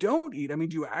what you don't eat. I mean,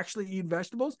 do you actually eat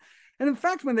vegetables? And in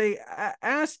fact, when they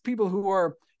ask people who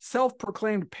are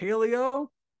self-proclaimed paleo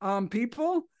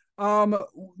people,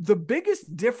 the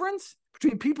biggest difference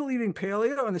between people eating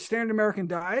paleo and the standard American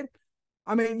diet,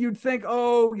 I mean, you'd think,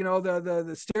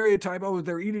 the stereotype,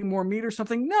 they're eating more meat or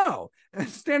something. No, the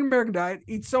standard American diet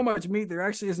eats so much meat, there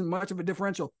actually isn't much of a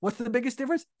differential. What's the biggest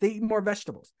difference? They eat more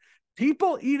vegetables.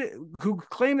 People who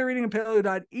claim they're eating a paleo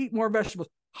diet eat more vegetables.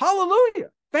 Hallelujah.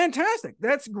 Fantastic.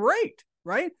 That's great.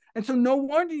 Right. And so no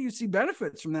wonder you see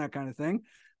benefits from that kind of thing.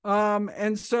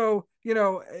 And so,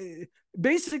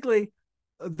 basically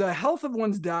the health of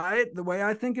one's diet, the way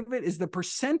I think of it, is the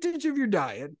percentage of your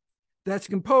diet that's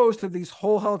composed of these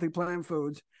whole healthy plant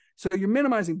foods. So you're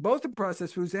minimizing both the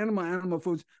processed foods, animal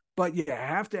foods, but you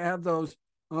have to have those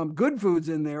good foods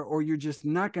in there or you're just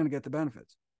not going to get the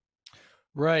benefits.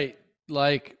 Right.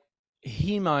 Like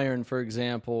heme iron, for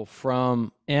example,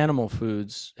 from animal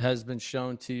foods has been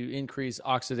shown to increase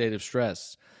oxidative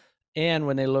stress. And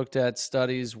when they looked at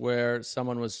studies where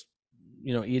someone was,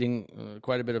 eating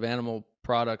quite a bit of animal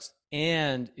products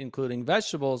and including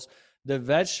vegetables, the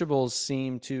vegetables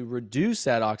seem to reduce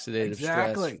that oxidative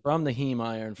stress from the heme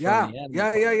iron. From the animal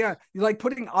products. You like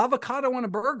putting avocado on a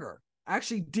burger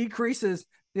actually decreases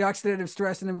the oxidative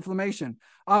stress and inflammation.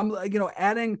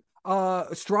 Adding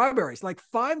strawberries, like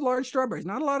 5 large strawberries,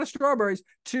 not a lot of strawberries,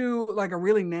 to like a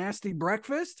really nasty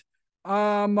breakfast,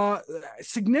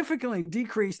 significantly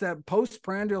decrease that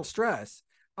postprandial stress.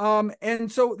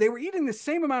 And so they were eating the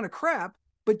same amount of crap,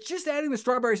 but just adding the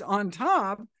strawberries on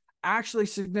top actually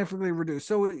significantly reduce.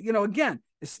 So, again,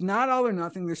 it's not all or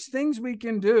nothing. There's things we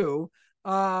can do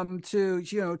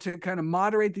to kind of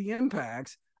moderate the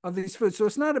impacts of these foods. So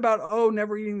it's not about,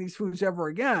 never eating these foods ever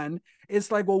again.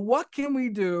 It's like, well, what can we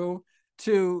do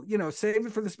to, save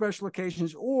it for the special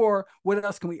occasions, or what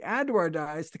else can we add to our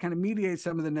diets to kind of mediate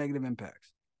some of the negative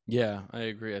impacts? Yeah, I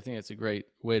agree. I think it's a great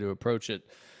way to approach it.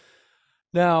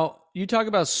 Now, you talk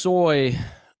about soy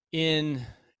in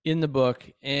the book,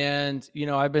 and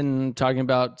I've been talking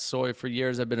about soy for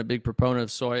years. I've been a big proponent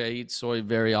of soy. I eat soy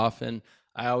very often.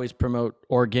 I always promote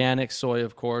organic soy,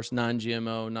 of course,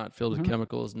 non-GMO, not filled with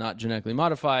chemicals, not genetically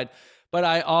modified. But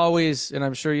I always, and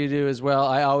I'm sure you do as well,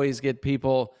 I always get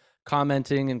people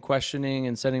commenting and questioning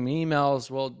and sending me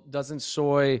emails. Well, doesn't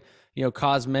soy,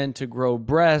 cause men to grow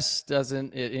breasts?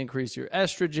 Doesn't it increase your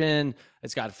estrogen?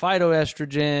 It's got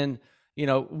phytoestrogen.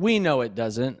 We know it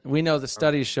doesn't. We know the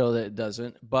studies show that it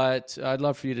doesn't. But I'd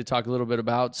love for you to talk a little bit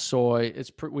about soy.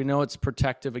 We know it's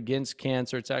protective against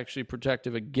cancer. It's actually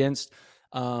protective against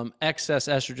excess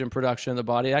estrogen production in the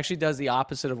body. It actually does the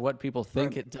opposite of what people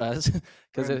think it does,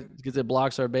 because it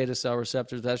blocks our beta cell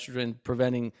receptors, estrogen,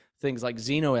 preventing things like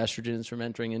xenoestrogens from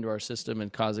entering into our system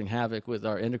and causing havoc with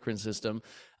our endocrine system.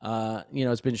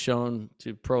 It's been shown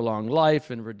to prolong life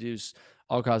and reduce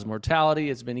all-cause mortality.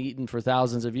 It's been eaten for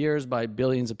thousands of years by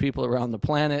billions of people around the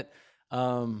planet.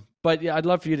 But yeah, I'd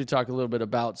love for you to talk a little bit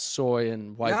about soy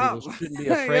and why people shouldn't be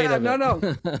afraid of it.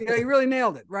 No. Yeah, you really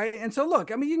nailed it, right? And so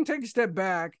look, I mean, you can take a step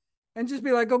back and just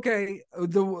be like, okay,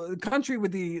 the country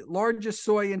with the largest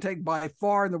soy intake by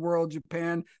far in the world,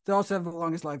 Japan, they also have the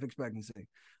longest life expectancy.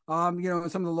 Some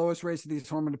of the lowest rates of these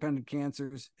hormone-dependent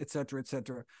cancers, et cetera, et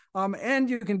cetera. And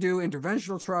you can do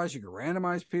interventional trials. You can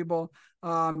randomize people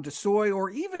to soy, or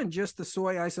even just the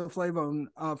soy isoflavone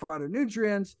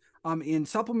phytonutrients in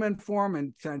supplement form,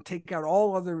 and take out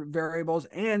all other variables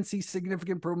and see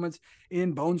significant improvements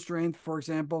in bone strength, for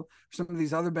example, some of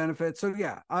these other benefits. So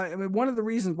yeah, I mean, one of the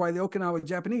reasons why the Okinawa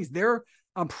Japanese, their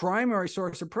primary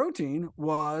source of protein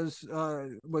was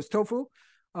tofu.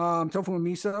 Tofu and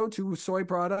miso, two soy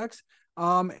products,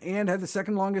 and had the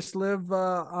second longest lived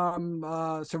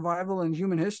survival in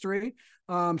human history,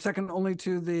 second only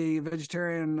to the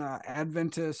vegetarian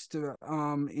Adventist in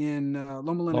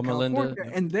Loma Linda, California.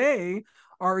 Yeah. And they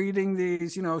are eating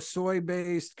these,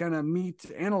 soy-based kind of meat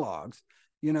analogs,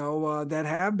 that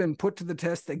have been put to the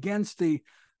test against the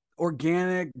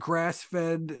organic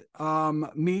grass-fed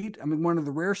meat. I mean, one of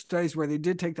the rare studies where they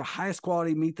did take the highest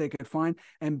quality meat they could find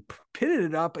and pitted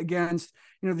it up against,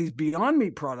 these Beyond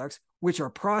Meat products, which are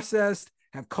processed,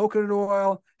 have coconut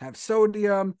oil, have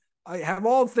sodium, have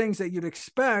all things that you'd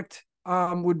expect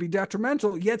would be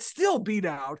detrimental, yet still beat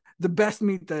out the best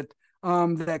meat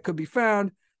that could be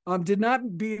found. Did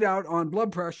not beat out on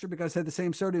blood pressure because it had the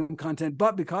same sodium content,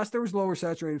 but because there was lower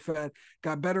saturated fat,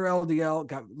 got better LDL,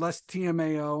 got less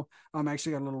TMAO,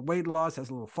 actually got a little weight loss, has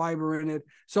a little fiber in it.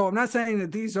 So I'm not saying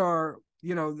that these are,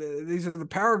 these are the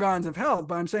paragons of health,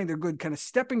 but I'm saying they're good kind of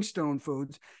stepping stone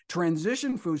foods,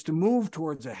 transition foods to move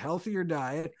towards a healthier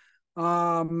diet.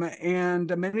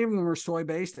 And many of them are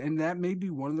soy-based, and that may be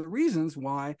one of the reasons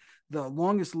why the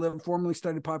longest lived formerly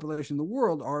studied population in the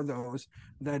world are those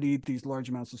that eat these large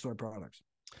amounts of soy products.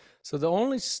 So the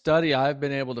only study I've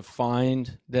been able to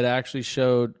find that actually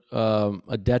showed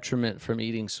a detriment from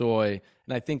eating soy,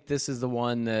 and I think this is the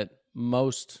one that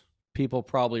most people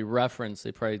probably reference,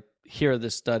 they probably hear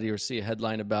this study or see a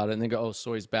headline about it and they go, oh,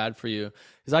 soy's bad for you,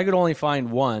 because I could only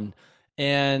find one.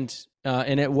 And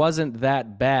it wasn't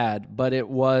that bad, but it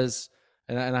was,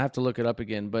 and I have to look it up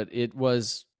again, but it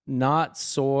was not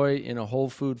soy in a whole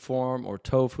food form or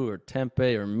tofu or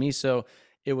tempeh or miso.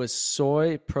 It was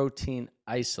soy protein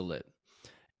isolate.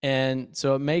 And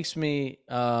so it makes me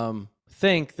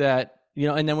think that,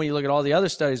 and then when you look at all the other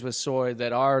studies with soy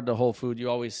that are the whole food,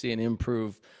 you always see an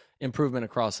improvement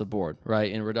across the board,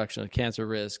 right? In reduction of cancer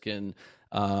risk and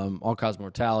all-cause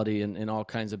mortality and all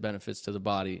kinds of benefits to the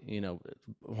body,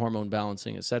 hormone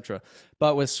balancing, etc.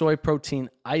 But with soy protein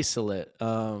isolate,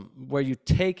 where you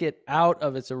take it out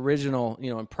of its original,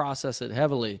 and process it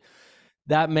heavily,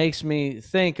 that makes me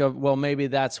think of, well, maybe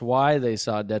that's why they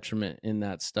saw a detriment in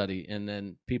that study. And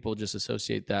then people just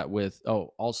associate that with,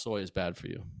 oh, all soy is bad for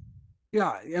you.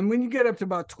 Yeah, and when you get up to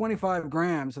about 25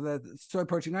 grams of that soy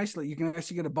protein isolate, you can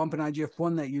actually get a bump in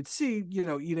IGF-1 that you'd see,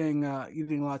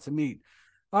 eating lots of meat.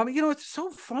 It's so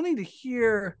funny to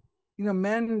hear,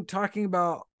 men talking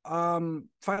about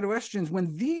phytoestrogens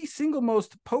when the single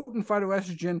most potent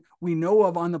phytoestrogen we know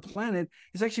of on the planet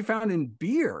is actually found in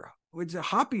beer, which is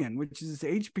hopium, which is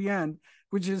HPN,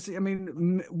 which is,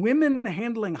 women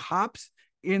handling hops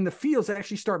in the fields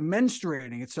actually start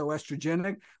menstruating. It's so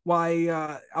estrogenic.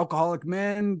 Why alcoholic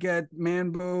men get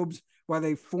man boobs, why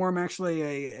they form actually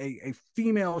a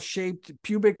female shaped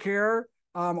pubic hair.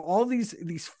 All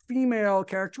these female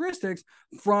characteristics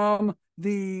from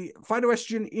the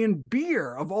phytoestrogen in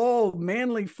beer of all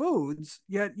manly foods.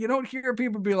 Yet you don't hear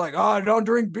people be like, "Oh, don't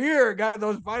drink beer, got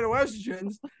those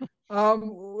phytoestrogens."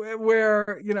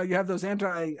 Where you have those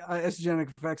anti-estrogenic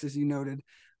effects, as you noted,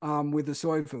 with the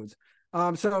soy foods.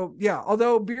 So yeah,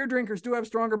 although beer drinkers do have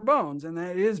stronger bones, and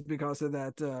that is because of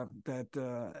that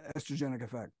estrogenic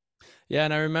effect. Yeah,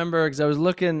 and I remember because I was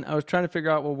trying to figure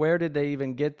out, well, where did they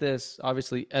even get this?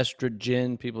 Obviously,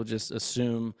 estrogen. People just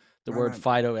assume the word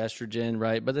phytoestrogen,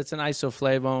 right? But it's an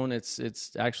isoflavone.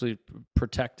 It's actually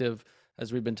protective,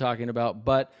 as we've been talking about.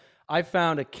 But I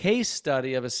found a case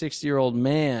study of a 60-year-old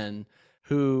man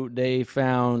who they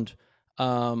found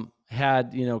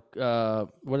had,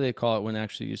 what do they call it when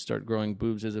actually you start growing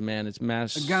boobs as a man? It's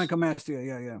gynecomastia.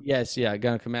 Yeah. Yes, yeah,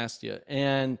 gynecomastia.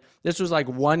 And this was like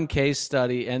one case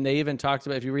study, and they even talked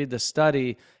about, if you read the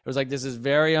study, it was like, this is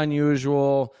very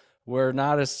unusual. We're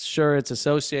not as sure it's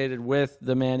associated with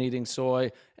the man eating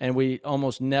soy, and we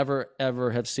almost never,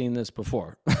 ever have seen this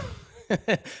before.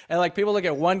 And like people look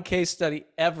at one case study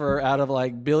ever out of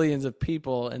like billions of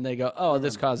people, and they go, "Oh,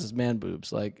 this causes man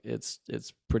boobs." Like it's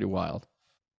pretty wild.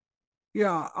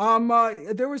 Yeah.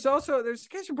 There's a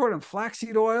case report on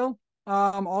flaxseed oil.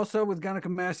 Also with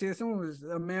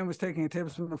gynecomastia, a man was taking a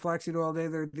tablespoon of flaxseed oil.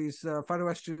 There are these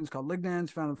phytoestrogens called lignans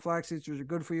found in flax seeds, which are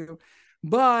good for you.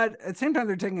 But at the same time,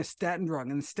 they're taking a statin drug,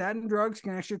 and statin drugs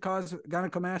can actually cause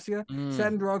gynecomastia.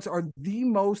 Statin drugs are the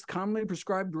most commonly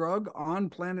prescribed drug on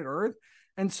planet Earth.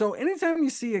 And so anytime you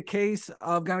see a case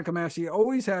of gynecomastia, you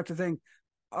always have to think,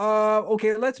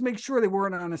 okay, let's make sure they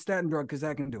weren't on a statin drug, because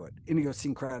that can do it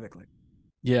idiosyncratically.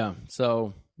 Yeah.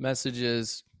 So message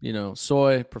is,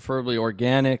 soy, preferably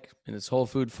organic in its whole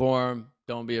food form.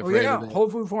 Don't be afraid of it. Whole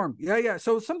food form. Yeah.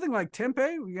 So something like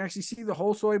tempeh, you actually see the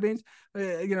whole soybeans,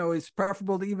 is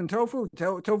preferable to even tofu.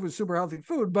 Tofu is super healthy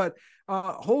food, but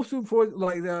whole food for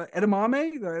like the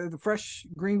edamame, the fresh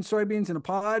green soybeans in a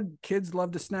pod, kids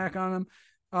love to snack on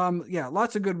them.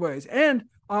 Lots of good ways. And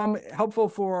helpful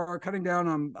for cutting down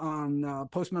on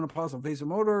postmenopausal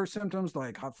vasomotor symptoms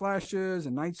like hot flashes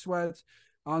and night sweats.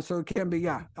 So it can be,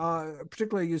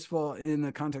 particularly useful in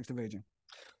the context of aging.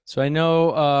 So I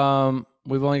know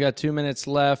we've only got 2 minutes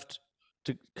left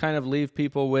to kind of leave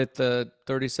people with the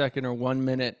 30-second or 1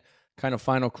 minute kind of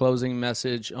final closing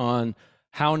message on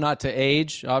how not to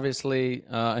age. Obviously,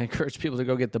 I encourage people to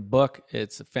go get the book.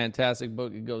 It's a fantastic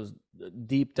book. It goes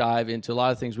deep dive into a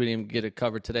lot of things we didn't even get to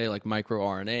cover today, like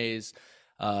microRNAs,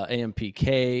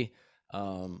 AMPK,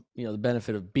 the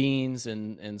benefit of beans,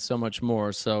 and so much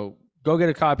more. So go get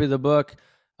a copy of the book.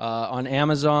 On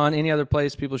Amazon, any other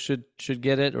place people should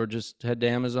get it, or just head to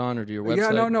Amazon or to your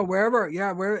website? Yeah, no, wherever.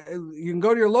 Yeah, where you can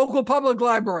go to your local public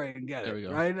library and get it. There we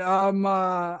go.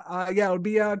 Right. It'll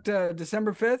be out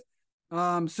December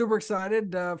 5th. Super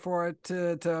excited for it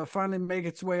to finally make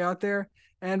its way out there,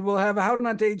 and we'll have a How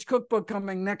Not to Age cookbook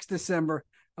coming next December,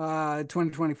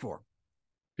 2024.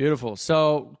 Beautiful.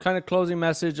 So, kind of closing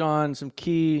message on some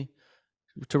key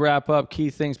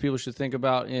things people should think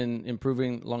about in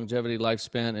improving longevity,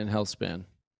 lifespan, and health span.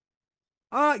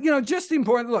 Just the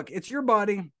important, look, it's your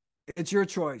body, it's your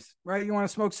choice, right? You want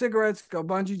to smoke cigarettes, go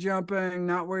bungee jumping,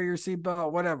 not wear your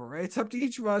seatbelt, whatever, right? It's up to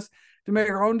each of us to make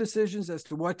our own decisions as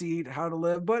to what to eat, how to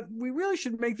live, but we really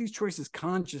should make these choices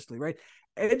consciously, right?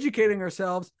 Educating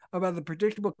ourselves about the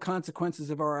predictable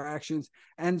consequences of our actions.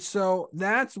 And so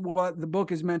that's what the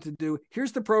book is meant to do.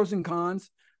 Here's the pros and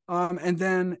cons. And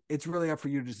then it's really up for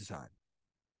you to decide.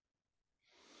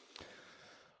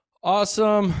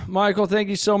 Awesome. Michael, thank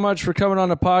you so much for coming on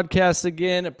the podcast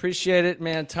again. Appreciate it,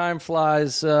 man. Time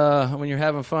flies when you're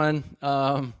having fun.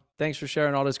 Thanks for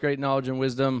sharing all this great knowledge and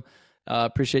wisdom.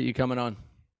 Appreciate you coming on.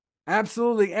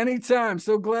 Absolutely. Anytime.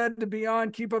 So glad to be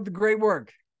on. Keep up the great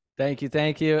work. Thank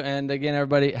you. And again,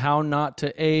 everybody, How Not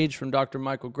to Age from Dr.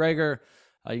 Michael Greger.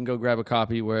 You can go grab a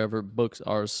copy wherever books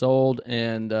are sold,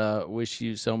 and wish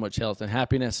you so much health and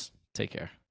happiness. Take care.